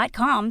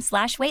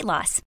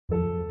plushcare.com/weightloss.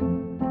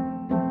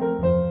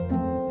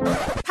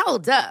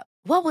 Hold up.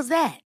 What was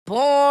that?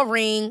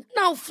 Boring.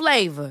 No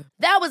flavor.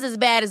 That was as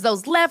bad as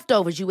those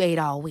leftovers you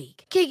ate all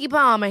week. Keke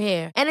Palmer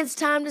here, and it's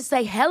time to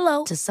say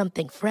hello to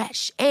something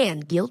fresh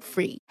and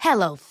guilt-free.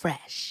 Hello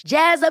Fresh.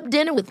 Jazz up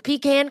dinner with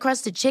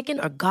pecan-crusted chicken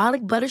or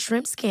garlic butter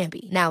shrimp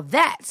scampi. Now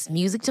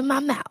that's music to my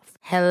mouth.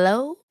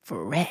 Hello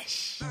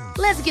Fresh.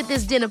 Let's get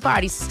this dinner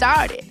party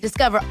started.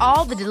 Discover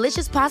all the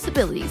delicious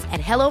possibilities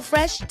at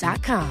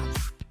hellofresh.com.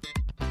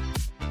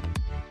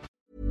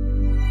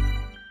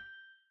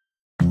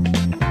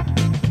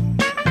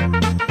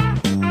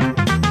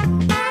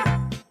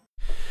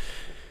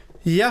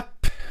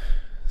 Japp,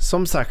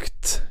 som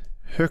sagt,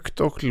 högt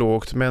och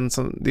lågt, men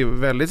det är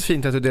väldigt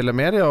fint att du delar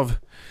med dig av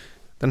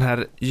den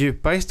här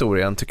djupa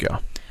historien, tycker jag.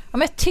 Ja,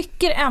 men jag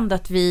tycker ändå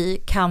att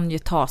vi kan ju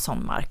ta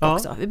sån mark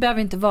också. Vi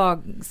behöver inte vara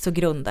så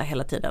grunda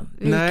hela tiden.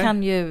 Vi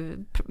kan ju...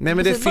 Nej,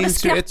 men det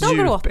finns ju ett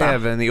djup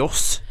även i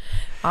oss.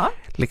 Ja.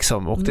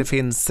 Liksom, och det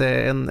finns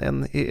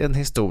en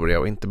historia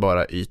och inte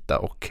bara yta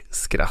och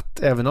skratt.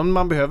 Även om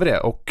man behöver det,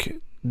 och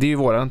det är ju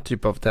våran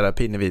typ av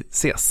terapi när vi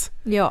ses.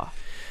 Ja.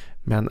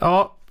 Men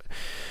ja,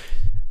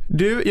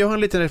 du, jag har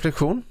en liten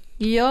reflektion.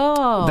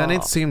 Ja. Den är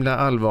inte så himla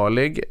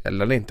allvarlig.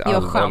 Eller den är inte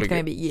allvarlig. Skönt kan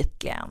jag bli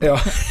ytligen. Ja,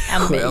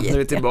 skönt när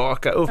vi är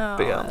tillbaka. Upp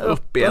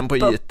igen på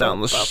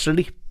ytan.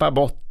 Slippa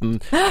botten,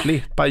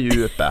 slippa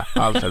djupa.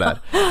 Allt det där.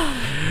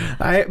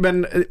 Nej,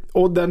 men,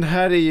 och den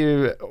här är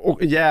ju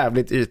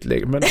jävligt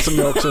ytlig. Men som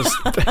jag också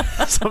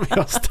som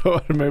jag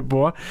stör mig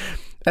på.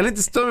 Eller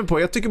inte stör mig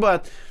på, jag tycker bara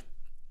att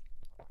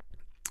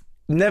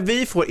när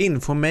vi får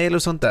infomail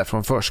och sånt där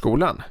från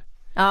förskolan,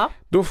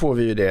 då får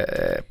vi ju det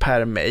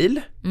per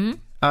mail.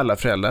 Alla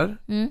föräldrar.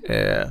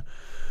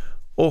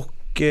 Och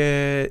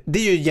det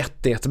är ju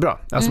jättebra.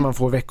 Alltså man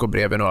får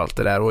veckobreven och allt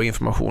det där och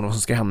information om vad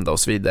som ska hända och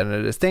så vidare, när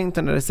det är stängt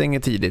och när det stänger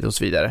tidigt och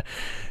så vidare.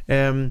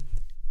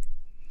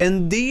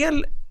 En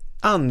del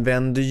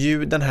använder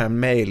ju den här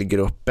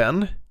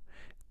mailgruppen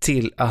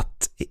till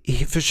att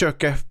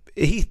försöka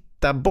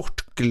hitta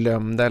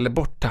bortglömda eller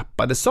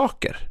borttappade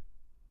saker.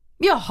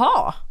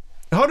 Jaha.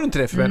 Har du inte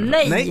det för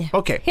mig? Nej.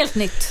 Okay. Helt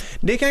nytt.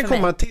 Det kan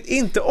komma till,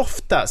 inte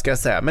ofta ska jag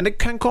säga, men det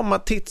kan komma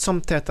titt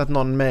som tätt att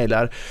någon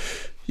mejlar.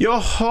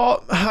 Jaha,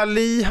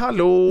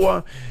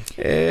 hallå.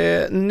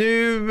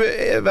 Nu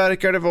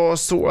verkar det vara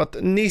så att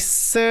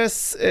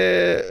Nisses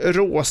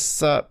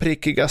rosa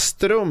prickiga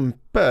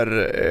strumpor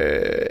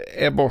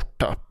är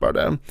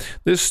borttappade.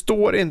 Det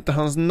står inte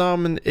hans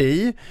namn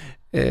i.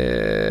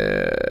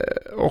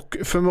 Och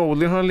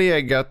förmodligen har han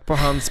legat på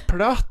hans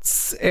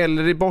plats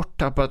eller i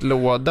borttappat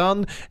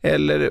lådan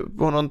eller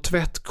på någon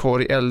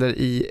tvättkorg eller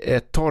i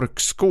ett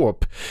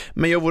torkskåp.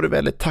 Men jag vore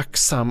väldigt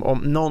tacksam om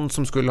någon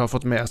som skulle ha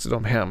fått med sig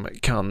dem hem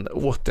kan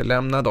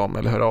återlämna dem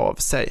eller höra av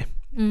sig.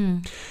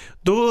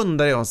 Då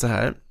undrar jag så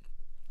här: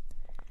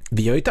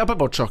 vi har ju tappat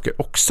bort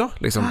saker också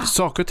liksom.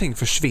 Saker och ting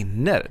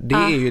försvinner. Det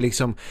är ju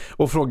liksom,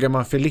 och frågar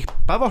man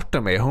Filippa vart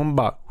de är, hon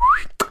bara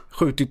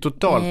skjutit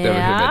totalt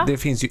över huvudet. Det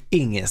finns ju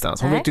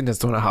ingenstans. Hon vet ju inte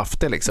ens hon har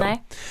haft det liksom.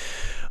 Nej.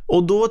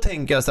 Och då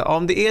tänker jag så här,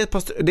 om det är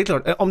det är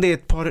klart, om det är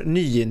ett par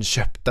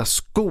nyinköpta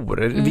skor,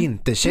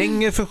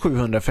 vinterkängor för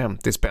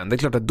 750 spänn, det är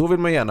klart att då vill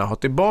man gärna ha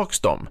tillbaks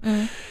dem.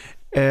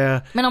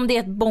 Men om det är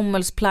ett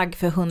bomullsplagg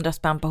för 100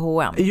 spänn på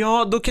H&M.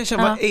 Ja, då kanske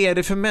vad är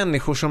det för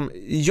människor som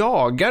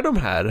jagar de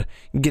här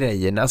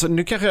grejerna? Alltså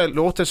nu kanske jag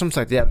låter som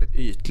sagt jävligt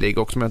ytlig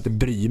och som jag inte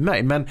bryr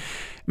mig,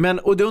 men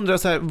och då undrar jag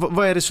så här,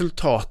 vad är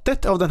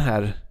resultatet av den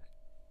här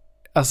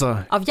Alltså,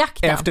 av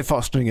jakten.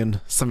 Efterforskningen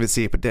som vi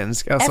ser på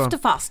dansk. Alltså,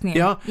 efterforskningen.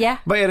 Ja. Yeah.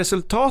 Vad är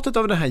resultatet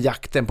av den här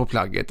jakten på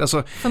plagget?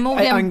 Alltså,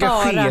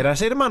 engagerar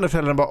sig de andra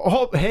föräldrarna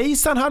bara,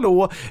 hejsan,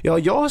 hallå, ja,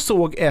 jag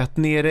såg ett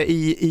nere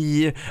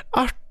i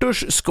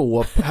Arturs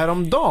skåp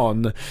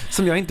häromdagen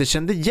som jag inte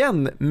kände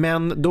igen,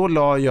 men då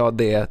la jag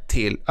det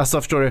till.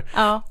 Alltså, förstår du?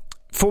 Ja.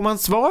 Får man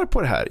svar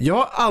på det här? Jag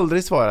har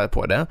aldrig svarat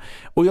på det,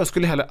 och jag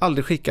skulle heller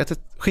aldrig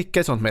skicka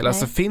ett sånt mejl.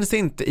 Alltså, finns det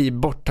inte i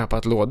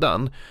borttappat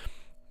lådan,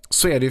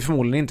 så är det ju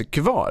förmodligen inte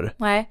kvar.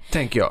 Nej.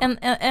 Tänker jag.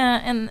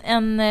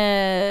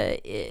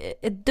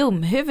 Ett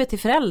dumhuvud till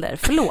förälder.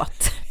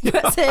 Förlåt.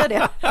 Jag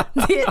säger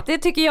det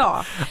tycker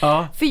jag.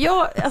 Ja. För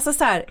jag, alltså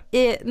så här,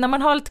 när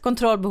man har lite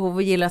kontrollbehov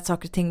och gillar att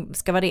saker och ting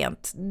ska vara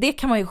rent, det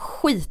kan man ju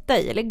skita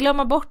i eller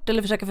glömma bort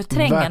eller försöka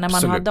förtränga när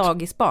man har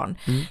dagisbarn.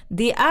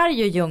 Det är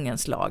ju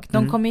djungens lag.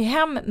 De kommer ju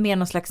hem med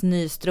någon slags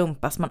ny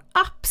strumpa som man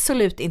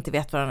absolut inte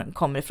vet var den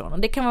kommer ifrån. Och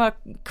det kan vara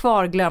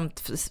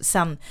kvarglömt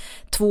sedan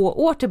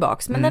 2 år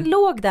tillbaks. Men den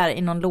låg där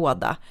i någon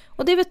låda.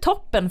 Och det är väl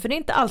toppen, för det är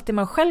inte alltid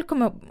man själv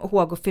kommer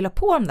ihåg att fylla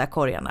på de där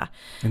korgarna.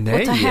 Nej.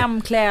 Och ta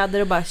hem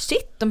kläder och bara,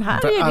 shit, de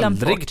här är ju glömt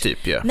bort.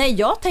 Typ, ja. Nej,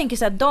 jag tänker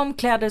så här, de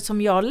kläder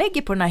som jag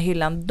lägger på den här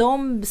hyllan,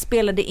 de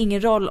spelade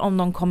ingen roll om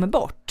de kommer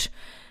bort.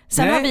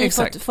 Sen har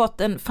vi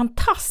fått en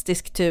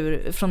fantastisk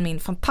tur från min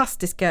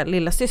fantastiska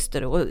lilla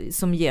syster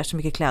som ger så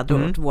mycket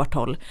kläder åt vårt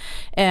håll.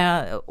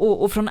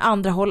 Och från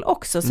andra håll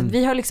också. Så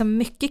vi har liksom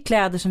mycket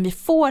kläder som vi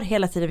får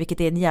hela tiden,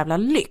 vilket är en jävla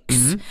lyx.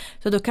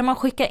 Så då kan man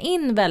skicka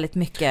in väldigt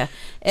mycket.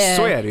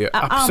 Så är det ju,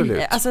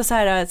 absolut. Alltså så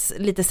här,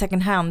 lite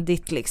second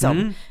hand-igt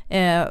liksom.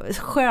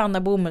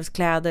 Sköna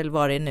bomullskläder eller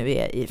vad det nu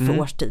är för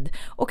årstid.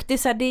 Och det är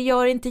så här, det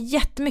gör inte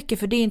jättemycket,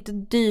 för det är inte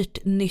dyrt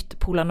nytt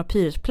Polarn och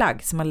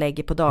Pyret-plagg som man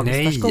lägger på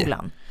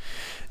dagisförskolan.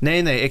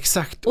 Nej,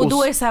 exakt. Och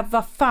då är det så här,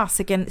 vad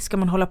fasiken ska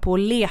man hålla på och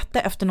leta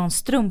efter någon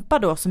strumpa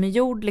då som är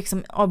gjord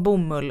liksom av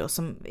bomull och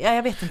som,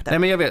 jag vet inte. Nej,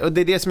 men jag vet, och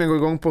det är det som jag går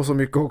igång på så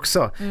mycket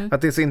också.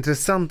 Att det är så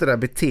intressant det där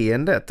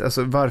beteendet,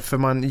 alltså varför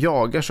man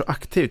jagar så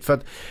aktivt. För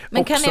att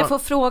men också, kan jag få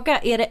fråga,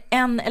 är det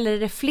en eller är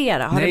det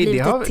flera? Har det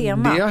blivit ett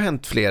tema? Det har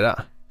hänt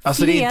flera.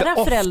 Alltså flera det är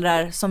inte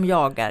föräldrar som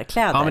jagar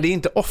kläder. Ja, men det är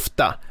inte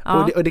ofta.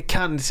 Ja. Och det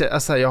kanske,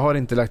 alltså jag har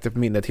inte lagt upp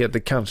minnet helt, det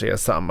kanske är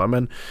samma,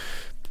 men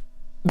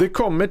det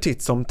kommer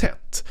titt som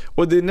tätt.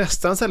 Och det är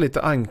nästan så här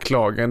lite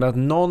anklagande att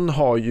någon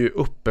har ju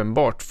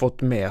uppenbart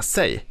fått med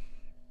sig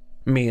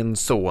min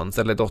sons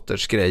eller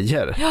dotters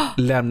grejer.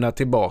 Lämna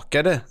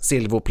tillbaka det,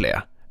 s'il vous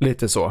plaît.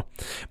 Lite så.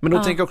 Men då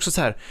tänker jag också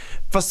så här,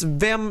 fast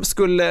vem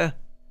skulle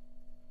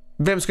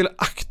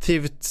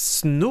aktivt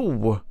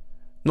sno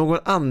någon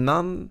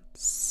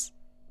annans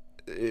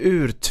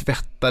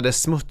urtvättade,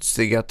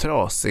 smutsiga,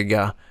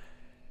 trasiga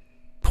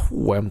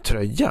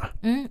H&M-tröja.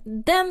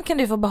 Den kan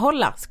du få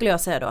behålla, skulle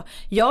jag säga då.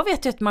 Jag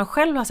vet ju att man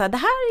själv har sagt, det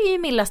här är ju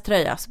Millas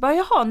tröja. Så bara,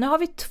 jaha, nu har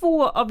vi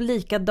 2 av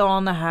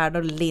likadana här då,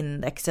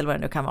 Lindex eller vad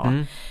det nu kan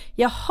vara.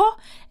 Jaha,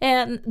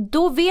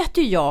 då vet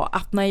ju jag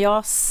att när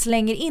jag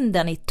slänger in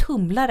den i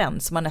tumlaren,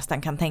 som man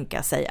nästan kan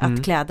tänka sig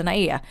att kläderna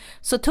är,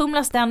 så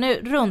tumlas den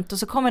runt och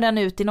så kommer den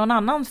ut i någon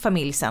annan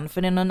familj sen,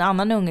 för det är någon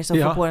annan unge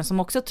som får på den som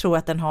också tror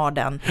att den har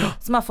den,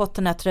 som har fått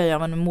den här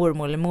tröjan av en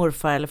mormor eller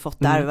morfar eller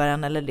fått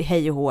ärvaren eller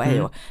hej och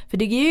hå. För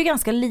det är ju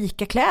ganska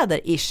lika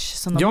kläder-ish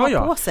som de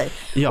har på sig.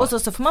 Och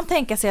så får man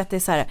tänka sig att det är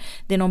så här,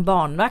 det är någon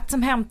barnvakt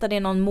som hämtar, det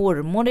är någon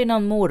mormor, det är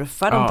någon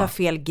morfar, de tar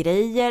fel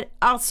grejer.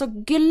 Alltså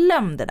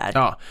glöm det där.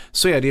 Ja,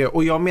 så är det ju.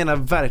 Och jag menar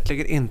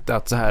verkligen inte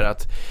att så här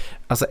att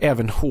alltså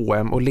även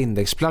H&M och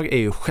Lindex-plagg är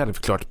ju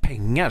självklart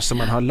pengar som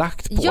man har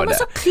lagt på det. Ja, men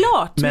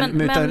såklart.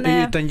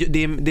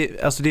 Utan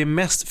alltså det är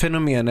mest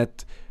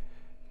fenomenet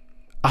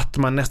att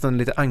man nästan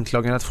lite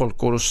anklagar att folk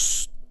går och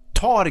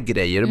tar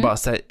grejer och bara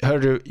säger, hör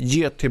du,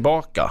 ge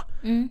tillbaka.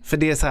 För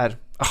det är så här,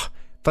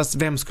 fast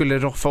vem skulle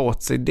roffa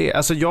åt sig det?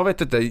 Alltså jag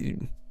vet inte,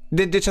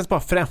 det känns bara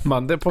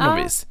främmande på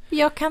något vis.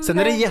 Sen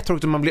är det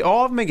jättetråkigt om man blir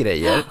av med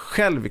grejer,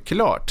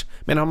 självklart.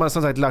 Men har man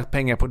som sagt lagt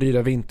pengar på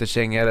dyra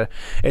vintersängar,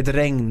 ett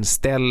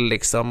regnställ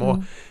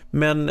liksom.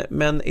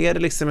 Men är det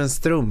liksom en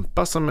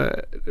strumpa som,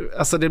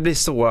 alltså det blir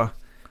så...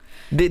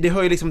 Det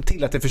hör ju liksom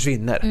till att det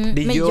försvinner.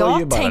 Det men gör jag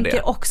ju bara tänker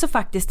det. också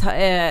faktiskt,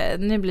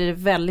 nu blir det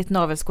väldigt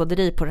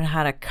navelskåderi på den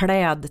här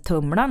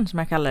klädtumlaren som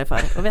jag kallar det för.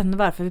 Jag vet inte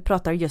varför vi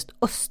pratar just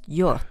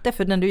Östgöte,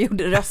 för när du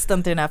gjorde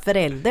rösten till den här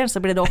föräldern så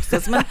blev det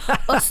också som en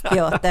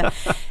Östgöte.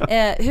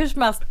 Hur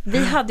som helst,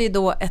 vi hade ju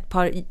då ett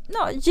par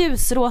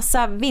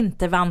ljusrosa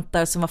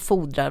vintervantar som var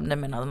fodrade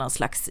med någon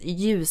slags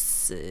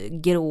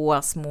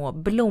ljusgråa små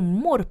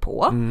blommor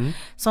på.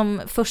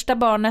 Som första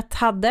barnet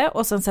hade,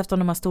 och sen efter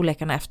de här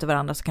storlekarna efter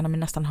varandra så kan de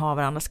nästan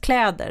ha varandras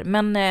kläder.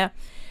 Men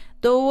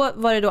då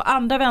var det då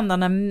andra vändan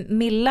när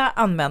Milla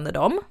använde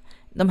dem,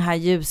 de här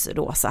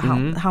ljusrosa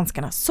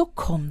handskarna, så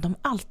kom de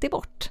alltid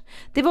bort.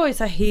 Det var ju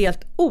så här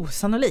helt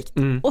osannolikt.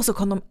 Och så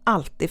kom de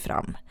alltid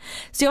fram.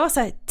 Så jag var så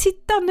här,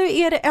 titta, nu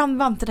är det en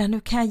vante där, nu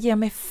kan jag ge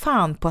mig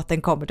fan på att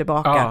den kommer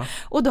tillbaka.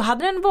 Och då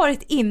hade den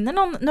varit inne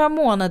några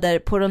månader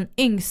på den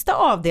yngsta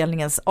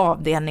avdelningens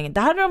avdelning.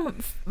 Där hade de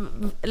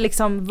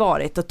liksom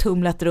varit och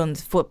tumlat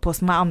runt på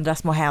andra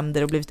små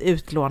händer och blivit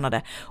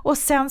utlånade. Och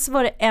sen så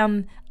var det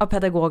en av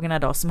pedagogerna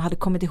då som hade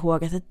kommit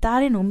ihåg att det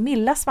där är nog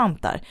Millas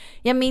vantar.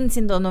 Jag minns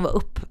inte om de var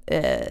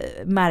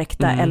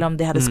uppmärkta eller om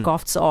det hade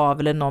skavts av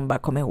eller någon bara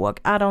kom ihåg.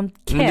 I don't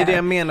care. Men det är det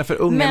jag menar,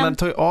 för unga, man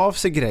tar ju av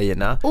sig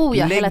grejerna,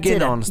 lägger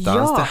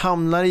någonstans, det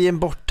hamnar i en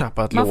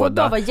borttappad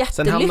låda,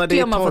 sen hamnar det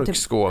i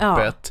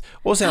torkskåpet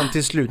och sen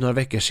till slut några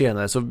veckor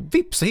senare så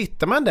vips så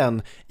hittar man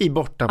den i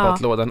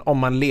borttappat lådan om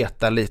man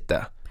letar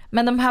lite.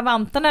 Men de här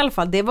vantarna i alla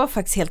fall, det var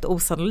faktiskt helt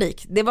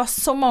osannolikt. Det var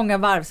så många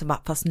varv som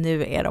bara, fast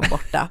nu är de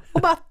borta.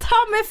 Och bara, ta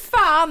mig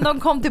fan, de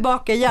kom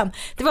tillbaka igen.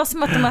 Det var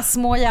som att de här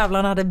små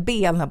jävlarna hade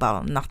ben och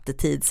bara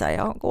nattetid så här,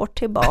 jag går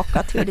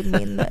tillbaka till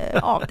min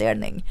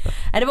avdelning.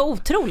 Det var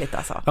otroligt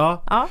alltså.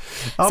 Ja.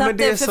 Så men att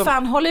det för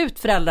fan, håll ut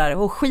föräldrar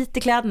och skit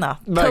i kläderna.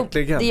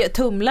 Verkligen. Det är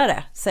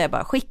tumlare, säger jag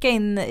bara. Skicka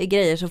in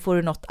grejer så får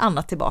du något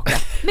annat tillbaka.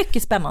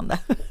 Mycket spännande.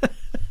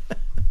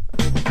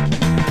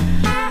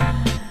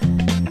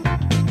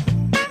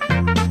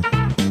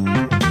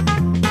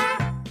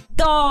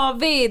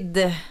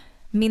 David,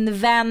 min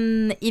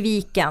vän i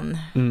Viken.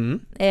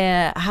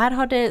 Här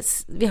har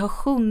vi har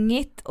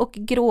sjungit och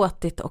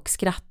gråtit och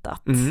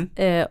skrattat.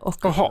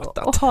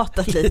 Och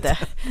hatat lite.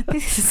 Det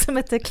är som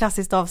ett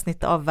klassiskt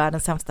avsnitt av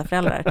Världens sämsta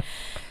föräldrar.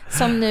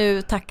 Som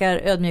nu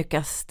tackar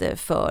ödmjukast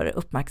för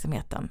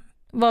uppmärksamheten.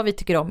 Vad vi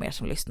tycker om er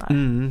som lyssnar.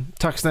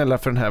 Tack snälla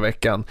för den här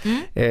veckan.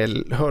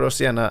 Hör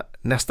oss gärna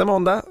nästa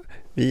måndag.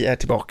 Vi är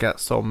tillbaka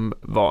som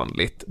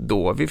vanligt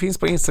då. Vi finns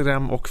på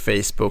Instagram och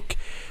Facebook.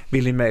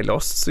 Vill ni mejla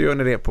oss så gör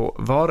ni det på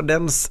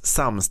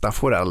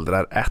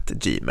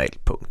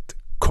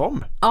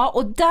vardensamstaforeldrar@gmail.com. Ja,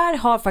 och där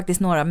har faktiskt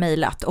några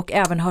mejlat och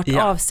även hört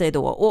av sig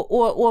då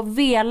och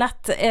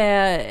velat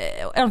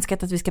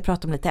önskat att vi ska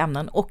prata om lite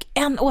ämnen. Och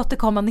en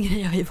återkommande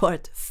grej har ju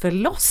varit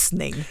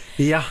förlossning.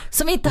 Ja,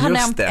 som vi inte har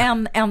nämnt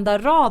en enda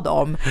rad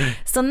om.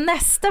 Så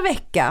nästa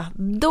vecka,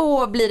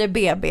 då blir det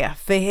BB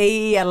för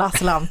hela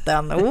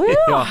slanten.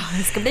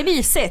 Det ska bli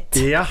mysigt.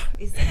 Ja.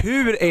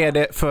 Hur är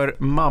det för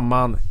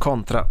mamman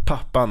kontra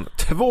pappan?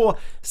 2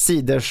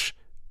 sidors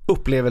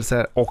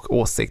upplevelser och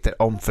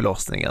åsikter om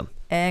förlossningen.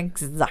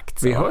 Exakt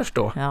så. Vi hörs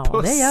då. Ja,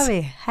 puss. Det gör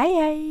vi. Hej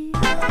hej.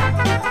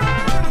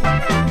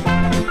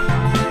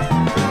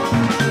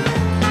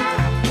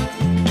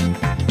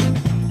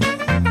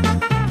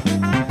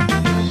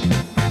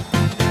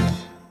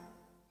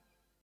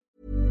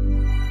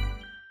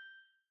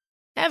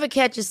 Ever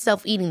catch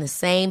yourself eating the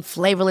same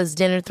flavorless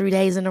dinner 3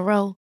 days in a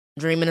row?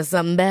 Dreaming of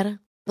something better?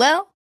 Well,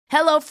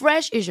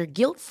 HelloFresh is your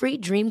guilt-free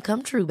dream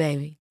come true,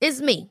 baby.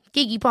 It's me,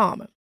 Keke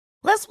Palmer.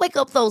 Let's wake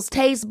up those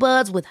taste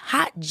buds with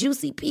hot,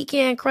 juicy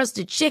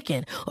pecan-crusted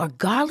chicken or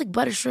garlic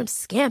butter shrimp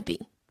scampi.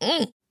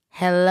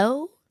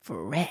 Hello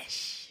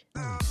Fresh.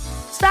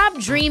 Stop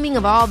dreaming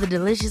of all the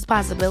delicious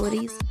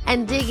possibilities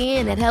and dig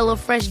in at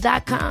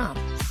HelloFresh.com.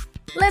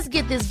 Let's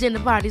get this dinner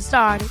party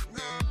started.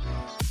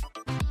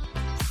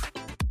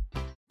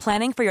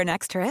 Planning for your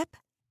next trip?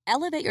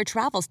 Elevate your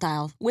travel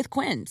style with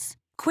Quince.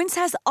 Quince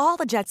has all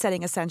the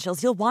jet-setting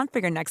essentials you'll want for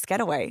your next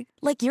getaway,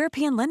 like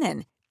European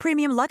linen,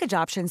 premium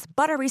luggage options,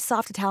 buttery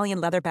soft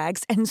Italian leather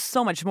bags, and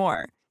so much more.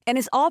 And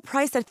is all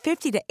priced at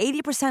 50 to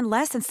 80%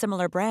 less than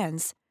similar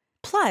brands.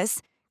 Plus,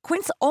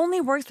 Quince only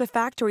works with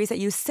factories that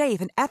use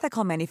safe and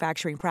ethical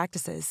manufacturing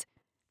practices.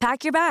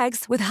 Pack your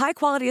bags with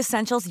high-quality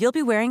essentials you'll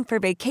be wearing for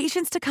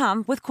vacations to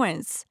come with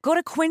Quince. Go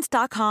to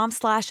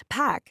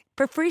quince.com/pack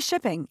for free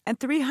shipping and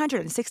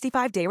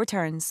 365-day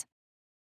returns.